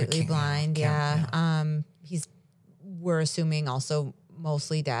completely blind. We're assuming also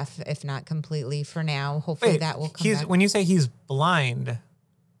mostly deaf, if not completely for now. Hopefully that will come back. When you say he's blind.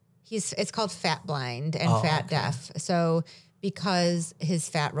 It's called fat blind and fat deaf. So because his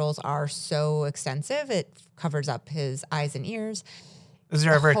fat rolls are so extensive, it covers up his eyes and ears. Is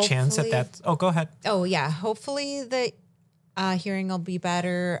there ever a chance that that's... Oh, go ahead. Oh, yeah. Hopefully the hearing will be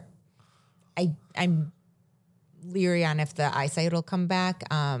better. I'm leery on if the eyesight will come back.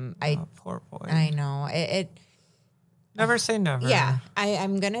 Poor boy. I know. Never say never. Yeah.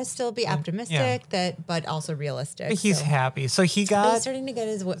 I'm going to still be optimistic, but also realistic. But he's happy. So he's starting to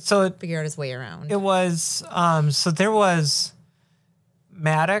get figure out his way around. It was... so there was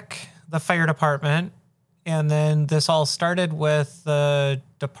Maddock, the fire department, and then this all started with the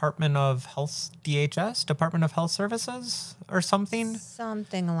Department of Health, DHS, Department of Health Services or something.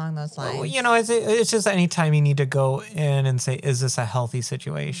 Something along those lines. It's just anytime you need to go in and say, is this a healthy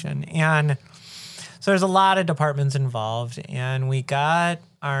situation? And so there's a lot of departments involved, and we got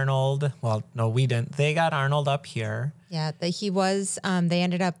Arnold. Well, no, we didn't. They got Arnold up here. Yeah, they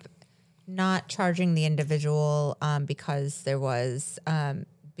ended up not charging the individual because they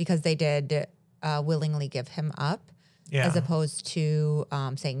did willingly give him up, as opposed to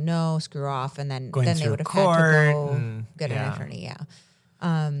saying no, screw off, and then they would have had to go get an attorney.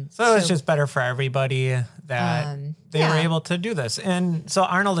 So it's just better for everybody that they were able to do this, and so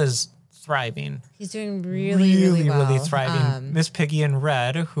Arnold is thriving. He's doing really well. Really thriving. Miss Piggy and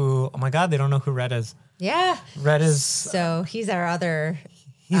Red, who, oh my God, they don't know who Red is. Yeah, Red is so he's our other.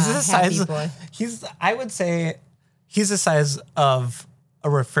 He's the size. Boy. I would say, he's the size of a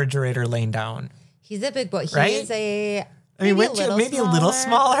refrigerator laying down. He's a big boy. Right? Maybe a little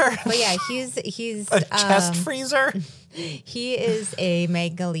smaller. But yeah, he's a chest freezer. He is a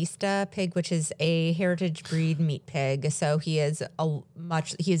Magalista pig, which is a heritage breed meat pig. So he is not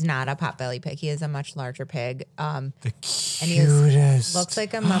a potbelly pig. He is a much larger pig. The cutest. And he looks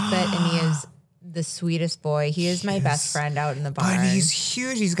like a Muppet, and he is the sweetest boy. He is my best friend out in the barn. But he's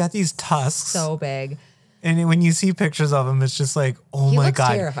huge. He's got these tusks. So big. And when you see pictures of him, it's just like, oh my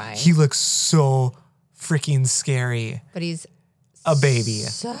God. Terrifying. He looks so freaking scary. But he's a baby.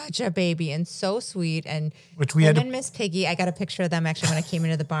 Such a baby and so sweet. And which we had and Miss Piggy, I got a picture of them actually when I came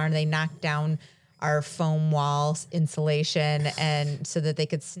into the barn. They knocked down our foam wall insulation and so that they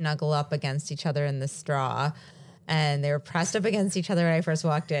could snuggle up against each other in the straw. And they were pressed up against each other when I first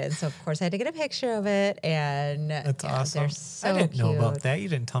walked in. So, of course, I had to get a picture of it. And that's awesome. They're so I didn't know cute. about that. You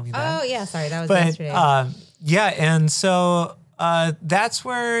didn't tell me that. Oh, yeah. Sorry. That was yesterday. And so that's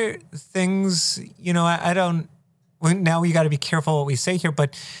where things, now we got to be careful what we say here,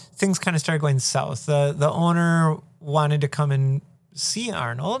 but things kind of started going south. The owner wanted to come and see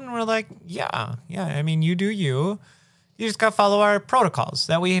Arnold. And we're like, yeah. I mean, you do you. You just got to follow our protocols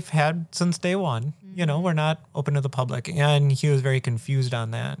that we've had since day one. Mm-hmm. We're not open to the public. And he was very confused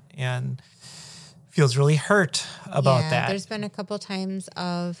on that and feels really hurt about that. There's been a couple times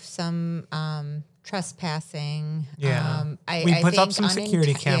of some trespassing. Yeah. We put up some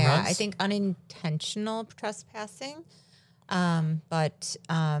security cameras. Yeah, I think unintentional trespassing. But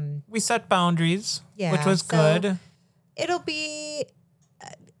we set boundaries, which was good. It'll be...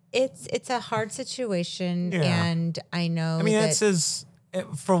 It's a hard situation, and I know. I mean,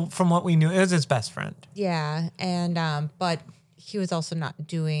 from what we knew, it was his best friend. Yeah, and but he was also not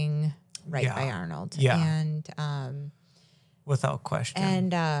doing right by Arnold. Yeah, and without question.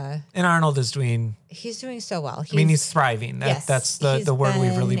 And Arnold is doing. He's doing so well. He's thriving. That's the word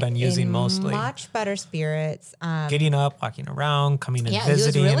we've really been using mostly. Much better spirits. Getting up, walking around, coming and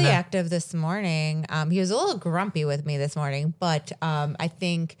visiting. He was really active this morning. He was a little grumpy with me this morning, but I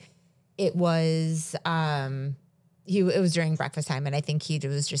think it was it was during breakfast time, and I think he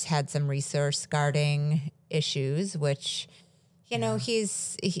was just had some resource guarding issues, which.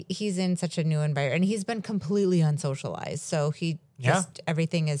 He's in such a new environment, and he's been completely unsocialized. So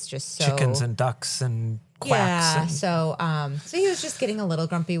everything is just so chickens and ducks and quacks. Yeah. So he was just getting a little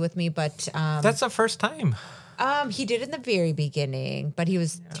grumpy with me, but that's the first time. He did in the very beginning, but he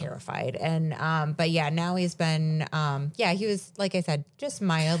was terrified. And but yeah, now he's been he was, like I said, just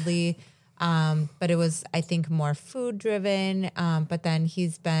mildly, but it was, I think, more food driven. But then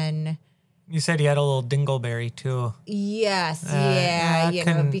he's been. You said he had a little dingleberry too. Yes,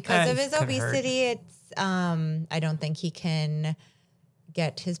 because of his obesity, it's I don't think he can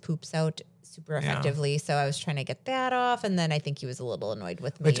get his poops out super effectively. So I was trying to get that off, and then I think he was a little annoyed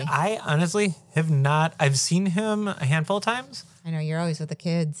with me. Which I honestly have not. I've seen him a handful of times. I know you're always with the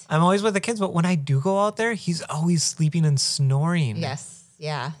kids. I'm always with the kids, but when I do go out there, he's always sleeping and snoring. Yes,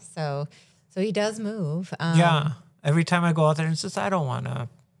 yeah. So he does move. Every time I go out there, it's just I don't want to.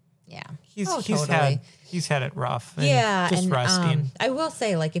 Yeah, he's had it rough. And just resting. I will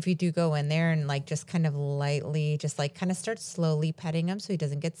say, like, if you do go in there and like just kind of lightly, just like kind of start slowly petting him so he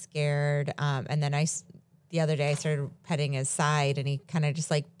doesn't get scared. And then the other day I started petting his side, and he kind of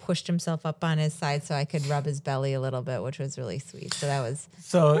just like pushed himself up on his side so I could rub his belly a little bit, which was really sweet. So that was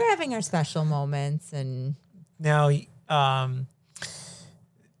we're having our special moments. And now,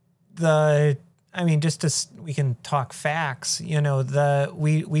 we can talk facts.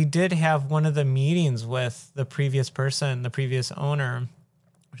 We did have one of the meetings with the previous person, the previous owner,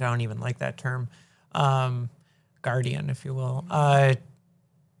 which I don't even like that term, guardian, if you will,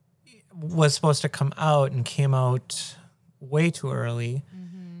 was supposed to come out and came out way too early.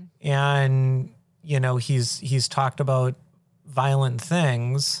 Mm-hmm. And, he's talked about violent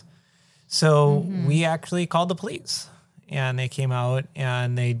things. So we actually called the police. And they came out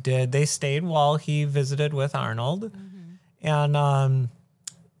and they stayed while he visited with Arnold. Mm-hmm. And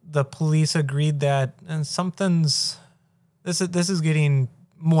the police agreed that this is getting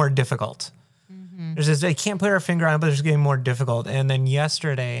more difficult. Mm-hmm. They can't put our finger on it, but it's getting more difficult. And then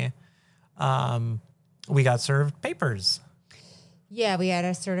yesterday, we got served papers. Yeah, we had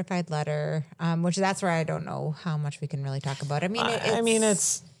a certified letter, which that's where I don't know how much we can really talk about.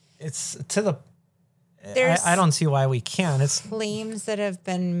 It's to the... I don't see why we can't. It's claims that have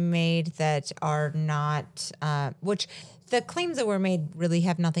been made that are not, which the claims that were made really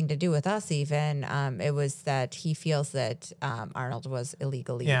have nothing to do with us even. It was that he feels that Arnold was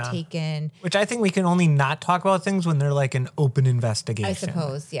illegally taken. Which I think we can only not talk about things when they're like an open investigation. I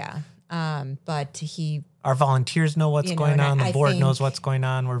suppose, yeah. But our volunteers know what's going on. The board knows what's going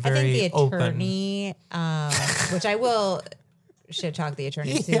on. We're very open. I think the attorney, which I will... shit talk the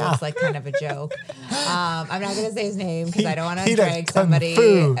attorney too. It's like kind of a joke. I'm not going to say his name because I don't want to drag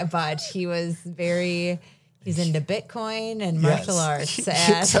somebody, but he's into Bitcoin and martial arts. He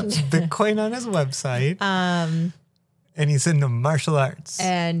accepts Bitcoin on his website. And he's into martial arts.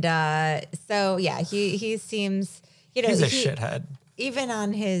 And he seems, he's a shithead. Even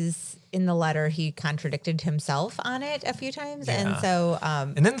in the letter, he contradicted himself on it a few times. Yeah. And so,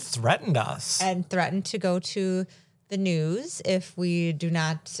 and then threatened us and threatened to go to the news if we do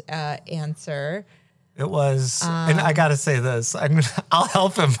not answer. It was, and I got to say this, I'll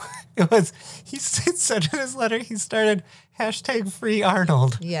help him. He said in his letter, he started #free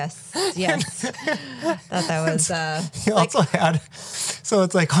Arnold. Yes. Thought that was, he also had, so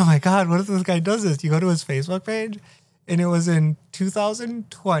it's like, oh my God, what if this guy does this? You go to his Facebook page, and it was in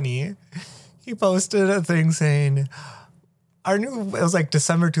 2020. He posted a thing saying, it was like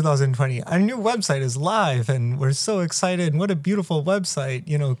December 2020. Our new website is live and we're so excited. And what a beautiful website.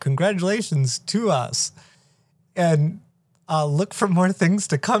 Congratulations to us. And look for more things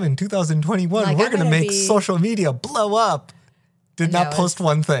to come in 2021. We're going to make social media blow up. Did not post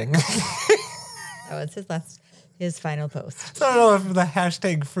one thing. It's his final post. So I don't know if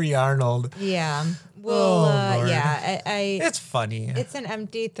the #free Arnold. Yeah. Well, it's funny. It's an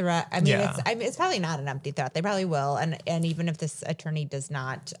empty threat. It's probably not an empty threat. They probably will. And even if this attorney does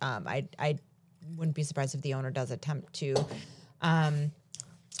not, I wouldn't be surprised if the owner does attempt to.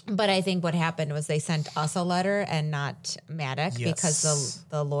 But I think what happened was they sent us a letter and not Maddox because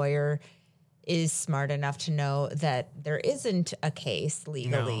the lawyer is smart enough to know that there isn't a case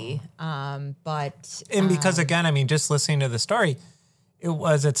legally. No. Because again, just listening to the story,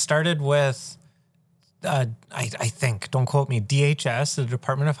 it started with, I think, don't quote me, DHS, the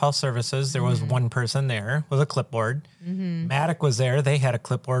Department of Health Services. There was one person there with a clipboard. Mm-hmm. Maddox was there. They had a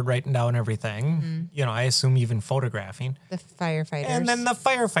clipboard writing down everything. Mm-hmm. I assume even photographing. The firefighters. And then the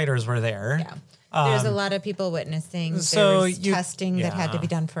firefighters were there. Yeah. There's a lot of people witnessing. There was testing that had to be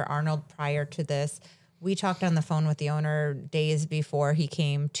done for Arnold prior to this. We talked on the phone with the owner days before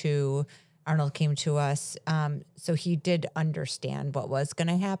Arnold came to us. So he did understand what was going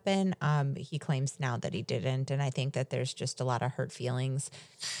to happen. He claims now that he didn't. And I think that there's just a lot of hurt feelings.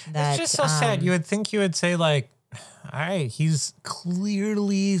 It's just so sad. You would think you would say, like, all right, he's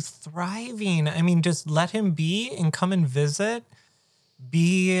clearly thriving. I mean, just let him be and come and visit.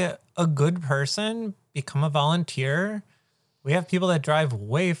 Be a good person. Become a volunteer. We have people that drive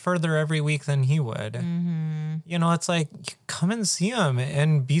way further every week than he would. Mm-hmm. You know, it's like, come and see him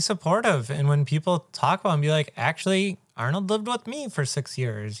and be supportive. And when people talk about him, be like, actually, Arnold lived with me for 6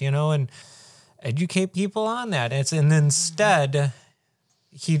 years, you know, and educate people on that. And instead,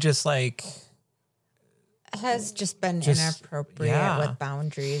 he just like... has just been inappropriate with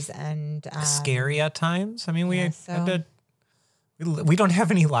boundaries and... scary at times. I mean, we don't have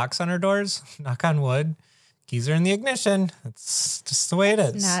any locks on our doors, knock on wood. Keys are in the ignition. It's just the way it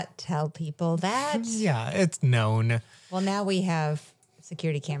is. Not tell people that. Yeah, it's known. Well, now we have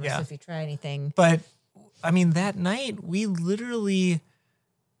security cameras, so if you try anything. But, I mean, that night, we literally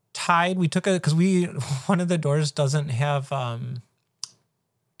because one of the doors doesn't have,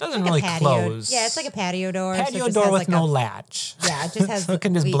 doesn't really close. Yeah, it's like a patio door. Patio door with no latch. Yeah, it just has. So it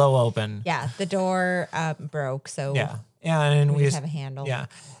can just blow open. Yeah, the door broke, so and we just have a handle. Yeah,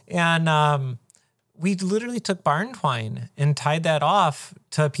 and we literally took barn twine and tied that off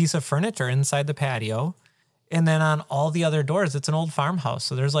to a piece of furniture inside the patio. And then on all the other doors, it's an old farmhouse.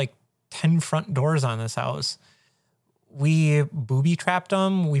 So there's like 10 front doors on this house. We booby trapped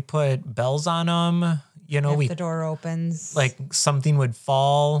them. We put bells on them. You know, if the door opens, like something would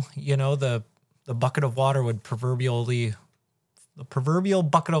fall, you know, the bucket of water would the proverbial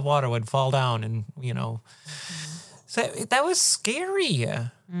bucket of water would fall down and, you know, so that was scary.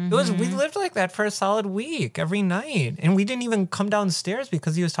 Mm-hmm. We lived like that for a solid week every night. And we didn't even come downstairs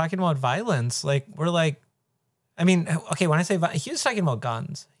because he was talking about violence. Like, we're like, I mean, okay, when I say he was talking about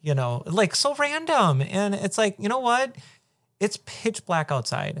guns, you know, like so random. And it's like, you know what? It's pitch black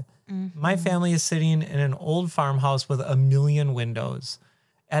outside. Mm-hmm. My family is sitting in an old farmhouse with 1 million windows.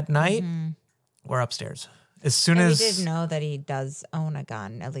 At night, we're upstairs. As soon as we did know that he does own a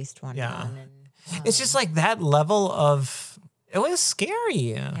gun, at least one gun. And, it's just like that level of, it was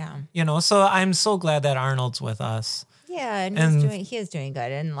scary. Yeah. You know, so I'm so glad that Arnold's with us. Yeah, and he is doing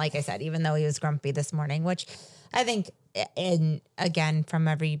good. And like I said, even though he was grumpy this morning, which I think, and again, from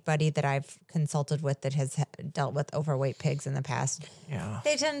everybody that I've consulted with that has dealt with overweight pigs in the past,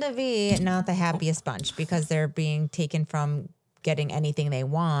 they tend to be not the happiest bunch because they're being taken from getting anything they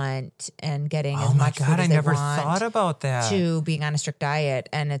want and getting as much food as they want. I never thought about that. To being on a strict diet.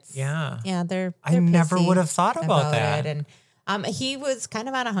 And it's, they're I never would have thought about that. And he was kind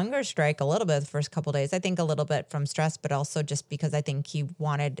of on a hunger strike a little bit the first couple of days. I think a little bit from stress, but also just because I think he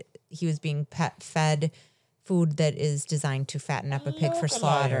was being fed food that is designed to fatten up a pig for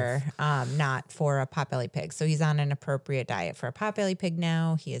slaughter, not for a potbelly pig. So he's on an appropriate diet for a potbelly pig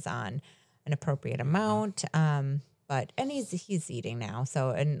now. He is on an appropriate amount. And he's eating now.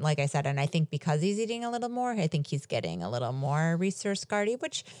 So, and like I said, and I think because he's eating a little more, I think he's getting a little more resource guardy,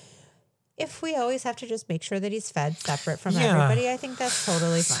 which if we always have to just make sure that he's fed separate from everybody, I think that's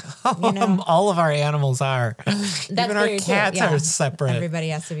totally fine. You know? All of our animals are. Even our cats are separate. Everybody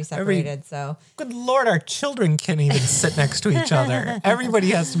has to be separated. So good Lord, our children can't even sit next to each other.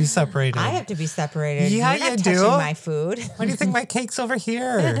 Everybody has to be separated. I have to be separated. Yeah, You're not you touching do. My food. Why do you think my cake's over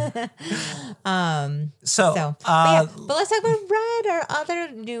here? But let's talk about Red, our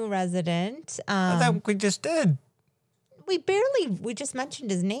other new resident. That we just did. We just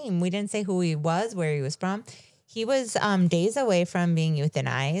mentioned his name. We didn't say who he was, where he was from. He was days away from being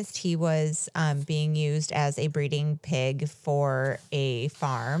euthanized. He was being used as a breeding pig for a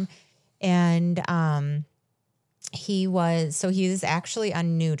farm. And he was actually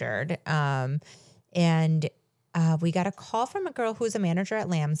unneutered. And we got a call from a girl who's a manager at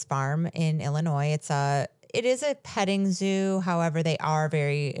Lamb's Farm in Illinois. It is a petting zoo. However, they are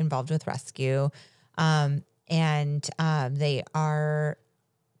very involved with rescue. And they are,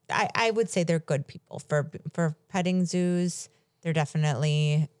 I would say they're good people for petting zoos. They're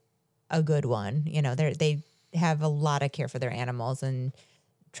definitely a good one. You know, they have a lot of care for their animals and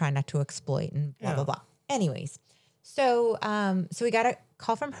try not to exploit and blah, blah, blah. Anyways, so we got a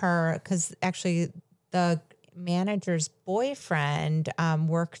call from her because actually the manager's boyfriend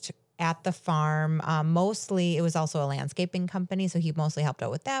worked at the farm. Mostly it was also a landscaping company. So he mostly helped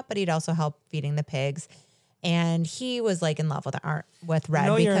out with that, but he'd also help feeding the pigs. And he was like in love with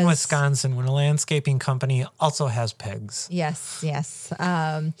Red. You're in Wisconsin when a landscaping company also has pigs. Yes.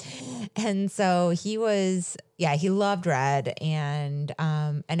 And so he loved Red, and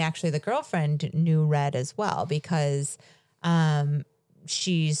actually the girlfriend knew Red as well because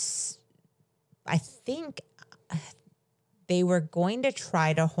they were going to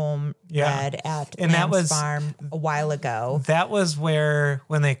try to home bred at And that Lamb's was- Farm a while ago. That was where,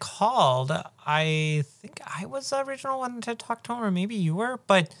 when they called, I think I was the original one to talk to him, or maybe you were,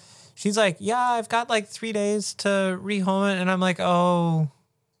 but she's like, yeah, I've got like 3 days to rehome it. And I'm like, oh,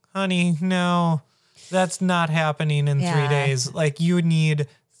 honey, no, that's not happening in 3 days. Like, you need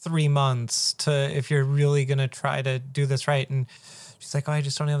 3 months if you're really going to try to do this right. And she's like, oh, I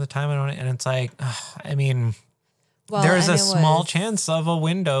just don't have the time. And it's like, I mean, there's a small chance of a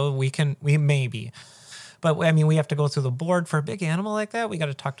window we maybe. But I mean, we have to go through the board for a big animal like that. We got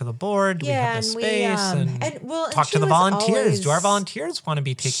to talk to the board. Do we have the space? And talk to the volunteers. Do our volunteers want to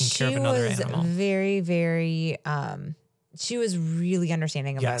be taking care of another animal? Very, very, she was really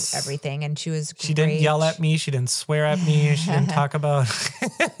understanding about everything. And she was great. She didn't yell at me. She didn't swear at me. She didn't talk about.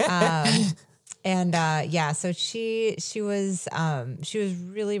 So she was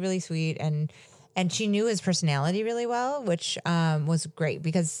really, really sweet, and she knew his personality really well, which was great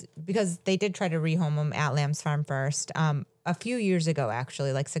because they did try to rehome him at Lamb's Farm first. A few years ago,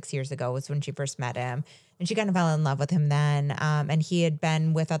 actually, like 6 years ago was when she first met him, and she kind of fell in love with him then. And he had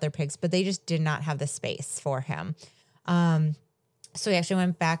been with other pigs, but they just did not have the space for him. So he actually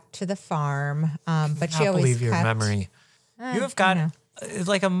went back to the farm. But she always believe your memory. You have got it's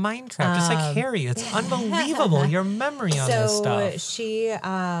like a mind trap, just like Harry. It's unbelievable, your memory on this stuff.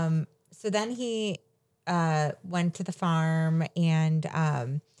 So then he went to the farm and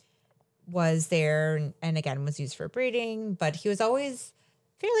was there and again was used for breeding, but he was always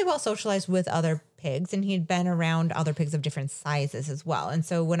fairly well socialized with other pigs, and he'd been around other pigs of different sizes as well. And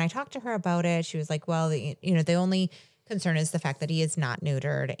so when I talked to her about it, she was like, well, the only concern is the fact that he is not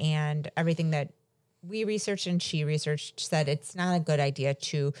neutered, and everything that we researched and she researched said it's not a good idea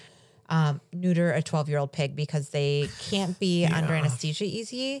to neuter a 12-year-old pig because they can't be under anesthesia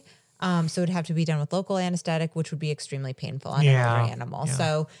easy. So it'd have to be done with local anesthetic, which would be extremely painful on an older animal. Yeah.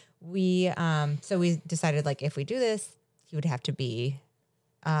 So we decided, like, if we do this, he would have to be,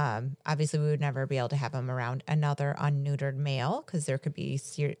 obviously we would never be able to have him around another unneutered male because there could be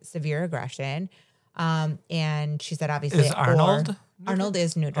severe aggression. And she said, obviously, is Arnold? Arnold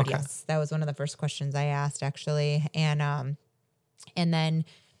is neutered. Okay. Yes. That was one of the first questions I asked, actually. And then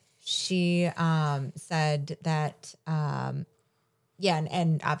she, said that,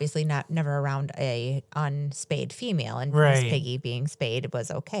 and obviously never around a unspayed female, and Miss Piggy being spayed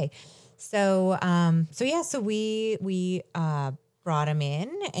was okay. So we brought him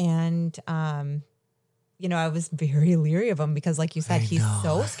in, and I was very leery of him because, like you said, he's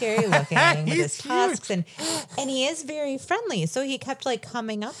so scary looking with his tusks, and he is very friendly. So he kept like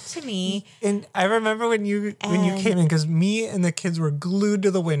coming up to me. And I remember when you came in, because me and the kids were glued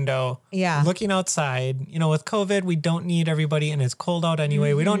to the window, looking outside. With COVID, we don't need everybody, and it's cold out anyway.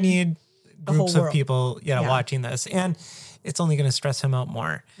 Mm-hmm. We don't need groups of people, watching this, and it's only going to stress him out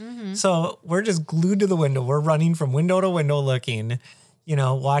more. Mm-hmm. So we're just glued to the window. We're running from window to window, looking.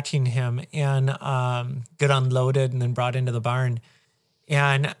 Watching him and get unloaded and then brought into the barn.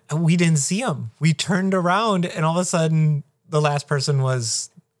 And we didn't see him. We turned around, and all of a sudden the last person was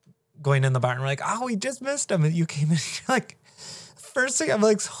going in the barn. We're like, oh, we just missed him. And you came in, you're like, first thing, I'm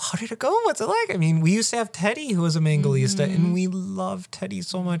like, so how did it go? What's it like? I mean, we used to have Teddy, who was a Mangolista, and we love Teddy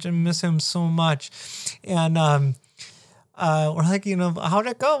so much and miss him so much. And we're like, how'd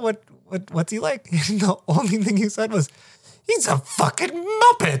it go? What's he like? And the only thing he said was, he's a fucking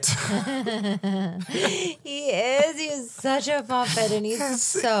Muppet. He is. He is such a Muppet, and he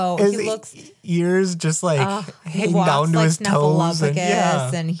looks ears just like hang down to his toes,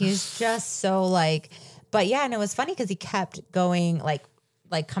 and he's just so like. But yeah, and it was funny because he kept going, like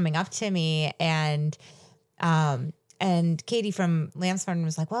coming up to me, and Katie from Lamb's Farm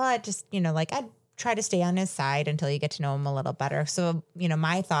was like, well, I just I'd try to stay on his side until you get to know him a little better. So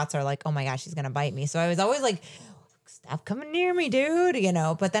my thoughts are like, oh my gosh, he's gonna bite me. So I was always like, stop coming near me, dude,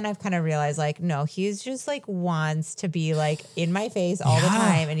 but then I've kind of realized, like, no, he's just like wants to be like in my face all the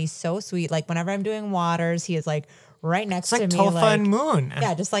time, and he's so sweet. Like whenever I'm doing waters, he is like right next to me, Topher and Moon.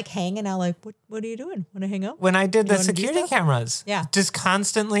 Yeah, just like hanging out, like, what are you doing? Want to hang out? When I did the security cameras, just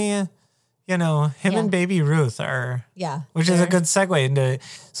constantly, him and Baby Ruth are, which is a good segue into.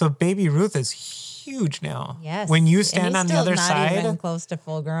 So Baby Ruth is huge now. Yes. When you stand on the other not side, even close to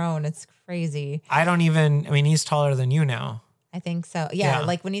full grown. It's crazy. He's taller than you now. I think so. Yeah.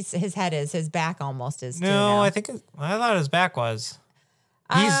 Like when his back almost is. No, I thought his back was.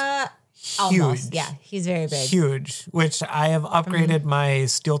 He's huge. Almost. Yeah. He's very big. Huge, which I have upgraded my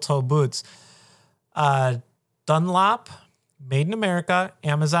steel toe boots. Dunlop, made in America,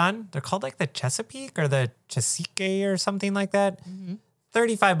 Amazon. They're called like the Chesapeake or the Chesapeake or something like that. Mm-hmm.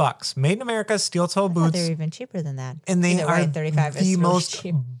 $35. Made in America steel toe boots. They're even cheaper than that. And they Either are way, 35 is the really most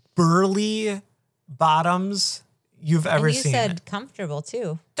cheap. burly bottoms you've ever And you seen. said comfortable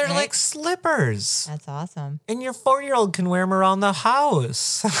too. They're right? like slippers. That's awesome. And your 4-year-old can wear them around the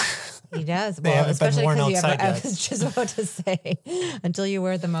house. He does. They Well, haven't been especially worn because you have. outside I yet. was just about to say, until you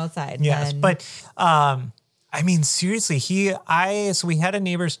wear them outside. Yes, then- but I mean, seriously, so we had a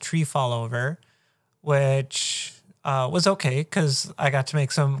neighbor's tree fall over, which was okay because I got to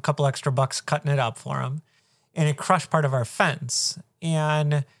make couple extra bucks cutting it up for him, and it crushed part of our fence.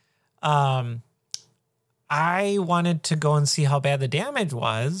 And I wanted to go and see how bad the damage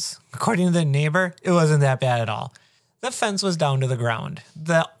was. According to the neighbor, it wasn't that bad at all. The fence was down to the ground.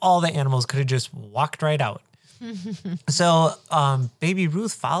 All the animals could have just walked right out. So baby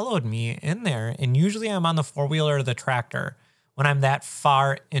Ruth followed me in there, and usually I'm on the 4-wheeler or the tractor when I'm that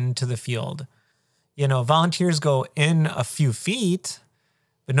far into the field. You know, volunteers go in a few feet,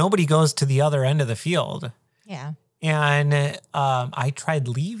 but nobody goes to the other end of the field. yeah. And I tried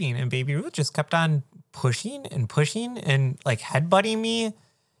leaving, and baby Ruth just kept on pushing and like headbutting me.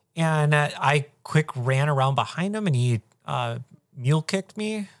 And I quick ran around behind him, and he mule kicked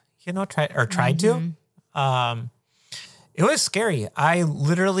me, tried to. It was scary. I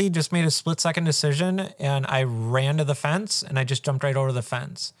literally just made a split-second decision, and I ran to the fence, and I just jumped right over the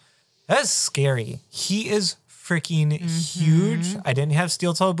fence. That is scary. He is freaking huge. I didn't have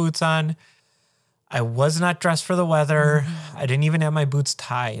steel-toe boots on. I was not dressed for the weather. I didn't even have my boots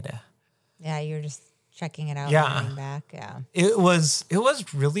tied. Yeah, you're just checking it out Yeah. and running back. Yeah. It was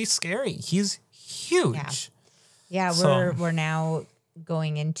really scary. He's huge. Yeah, So- we're now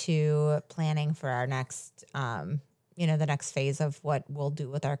going into planning for our next the next phase of what we'll do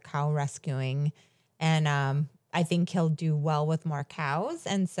with our cow rescuing. And I think he'll do well with more cows.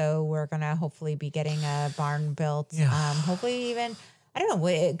 And so we're gonna hopefully be getting a barn built. Yeah. Hopefully even I don't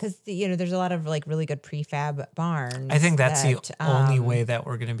know, because there's a lot of like really good prefab barns. I think that's the that, only way that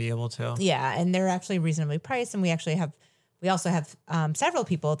we're going to be able to. Yeah, and they're actually reasonably priced, and we also have several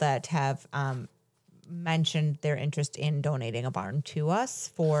people that have mentioned their interest in donating a barn to us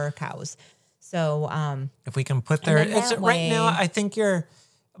for cows. So If we can put there, then it's that right now. way- I think you're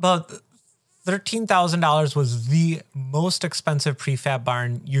about $13,000 was the most expensive prefab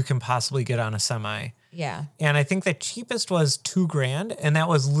barn you can possibly get on a semi. yeah, And I think the cheapest was $2,000, and that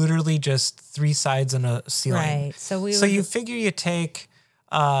was literally just 3 sides and a ceiling. right. So You figure you take,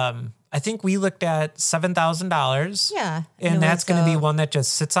 I think we looked at $7,000. yeah, And that's going to be one that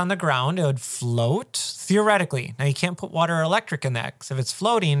just sits on the ground. It would float theoretically. Now you can't put water or electric in that because if it's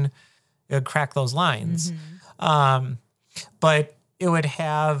floating, it would crack those lines. But it would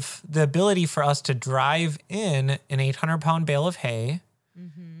have the ability for us to drive in an 800-pound bale of hay,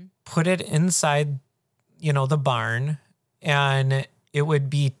 put it inside, the barn, and it would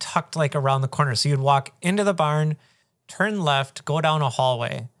be tucked like around the corner. So you'd walk into the barn, turn left, go down a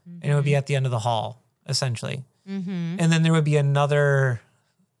hallway, and it would be at the end of the hall, essentially. And then there would be another,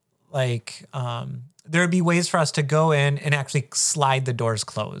 there would be ways for us to go in and actually slide the doors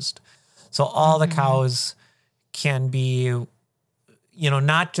closed. So all the cows can be,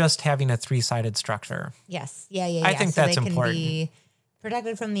 not just having a 3-sided structure. yes, yeah. I think so that's they important. Can be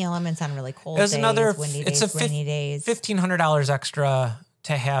protected from the elements on really cold There's days, another, windy it's days, a rainy days. $1,500 extra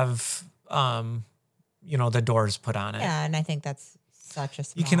to have, the doors put on it. Yeah, and I think that's such a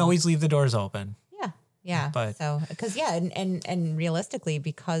small. You can always leave the doors open. Yeah. But- So, because and realistically,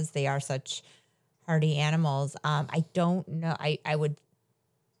 because they are such hardy animals, I don't know. I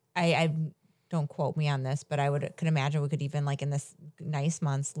don't quote me on this, but could imagine we could even like in this nice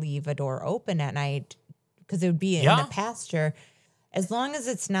months leave a door open at night because it would be in Yeah. the pasture. As long as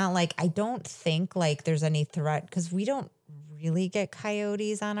it's not like, I don't think like there's any threat because we don't really get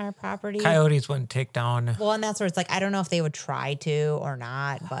coyotes on our property. Coyotes wouldn't take down. Well, and that's where it's like, I don't know if they would try to or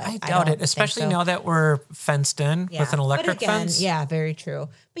not, but I doubt don't it, especially think so. now that we're fenced in with an electric but again, fence. Yeah, very true.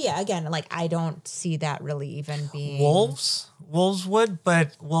 But yeah, again, like I don't see that really even being Wolves would,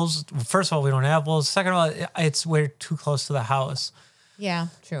 but wolves, first of all, we don't have wolves. Second of all, we're too close to the house. Yeah,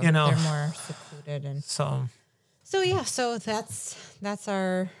 true. You know. They're more secluded and So so that's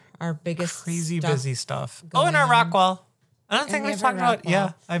our biggest crazy stuff. busy stuff. Oh, and going our on. rock wall. I don't think we we've have our talked rock about, yeah,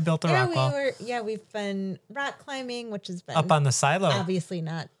 wall. I built a Yeah, rock wall we've been rock climbing, which has been up on the silo. obviously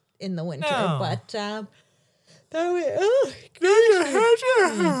not in the winter, No. but we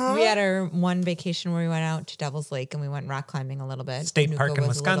had our one vacation where we went out to Devil's Lake and we went rock climbing a little bit. State Nuka Park in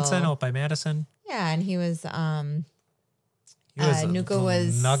was Wisconsin, little- out by Madison. Yeah, and he was He was a Nuka little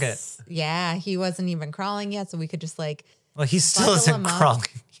was nugget. Yeah, he wasn't even crawling yet, so we could just like Well, he still buckle isn't him up. crawling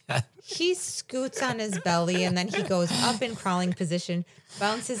yet. He scoots on his belly and then he goes up in crawling position,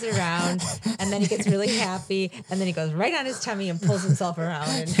 bounces around, and then he gets really happy, and then he goes right on his tummy and pulls himself around.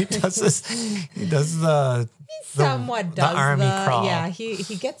 And He does this. He does the somewhat the does army crawl. Yeah, he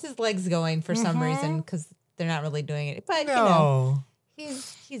gets his legs going for some reason because they're not really doing it. But No.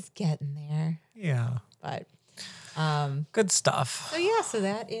 he's getting there. Yeah. But Good stuff. so yeah, so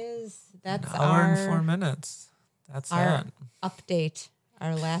that's An hour our and 4 minutes. That's our it. update,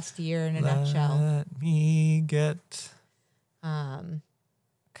 our last year in a nutshell. Let me get. Um,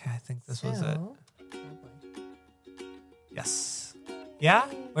 Okay, I think this was it. so- oh boy. Yes. Yeah,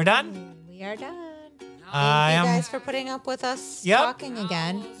 we're done. We are done. I Thank you am. guys for putting up with us Yep. talking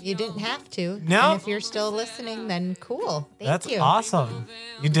again. You didn't have to. No. And if you're still listening, then cool. Thank That's you. awesome.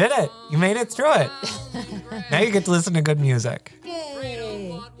 You did it. You made it through it. Now you get to listen to good music. Yay.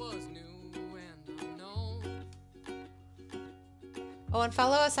 What was new and unknown. Oh, and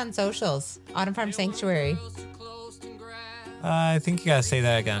follow us on socials. Autumn Farm Sanctuary. Girls too close to grab. I think you gotta say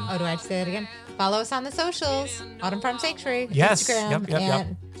that again. Oh, do I have to say that again? Follow us on the socials. Autumn Farm Sanctuary. Yes. Instagram. Yep.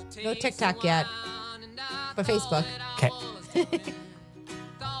 And no TikTok yet. But Facebook. Okay.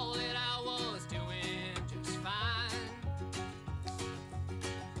 Thought that I was doing just fine.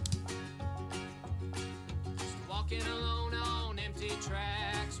 Just walking alone on empty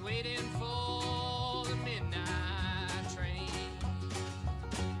tracks, waiting for the midnight train.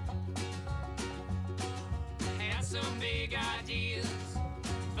 Had some big ideas,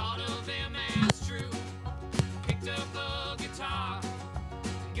 thought of them as true. Picked up a guitar,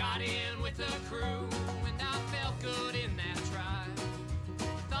 got in with the crew, and I felt good in that tribe.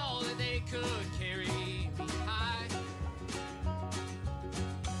 Thought that they could carry me high.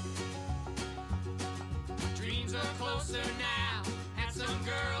 Dreams are closer now. Had some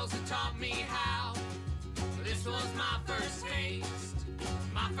girls that taught me how. This was my first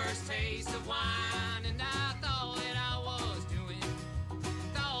taste of wine, and I thought that I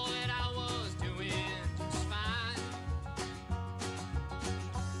was doing just fine.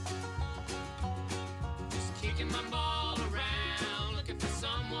 Just kicking my ball around, looking for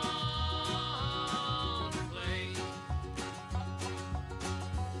someone to play.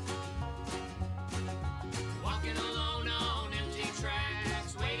 Walking alone on empty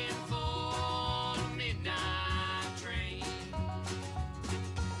tracks, waiting for the midnight train.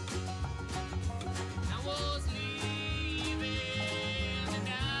 I was leaving and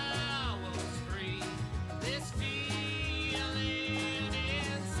I was free. This feeling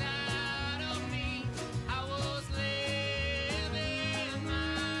inside of me, I was living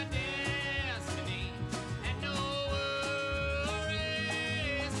my destiny, and no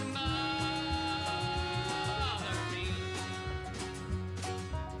worries to bother me.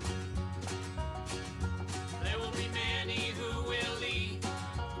 There will be many who will leave,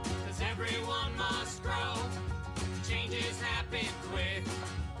 'cause everyone must grow. Changes happen quick.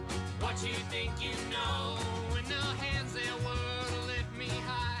 What you think you know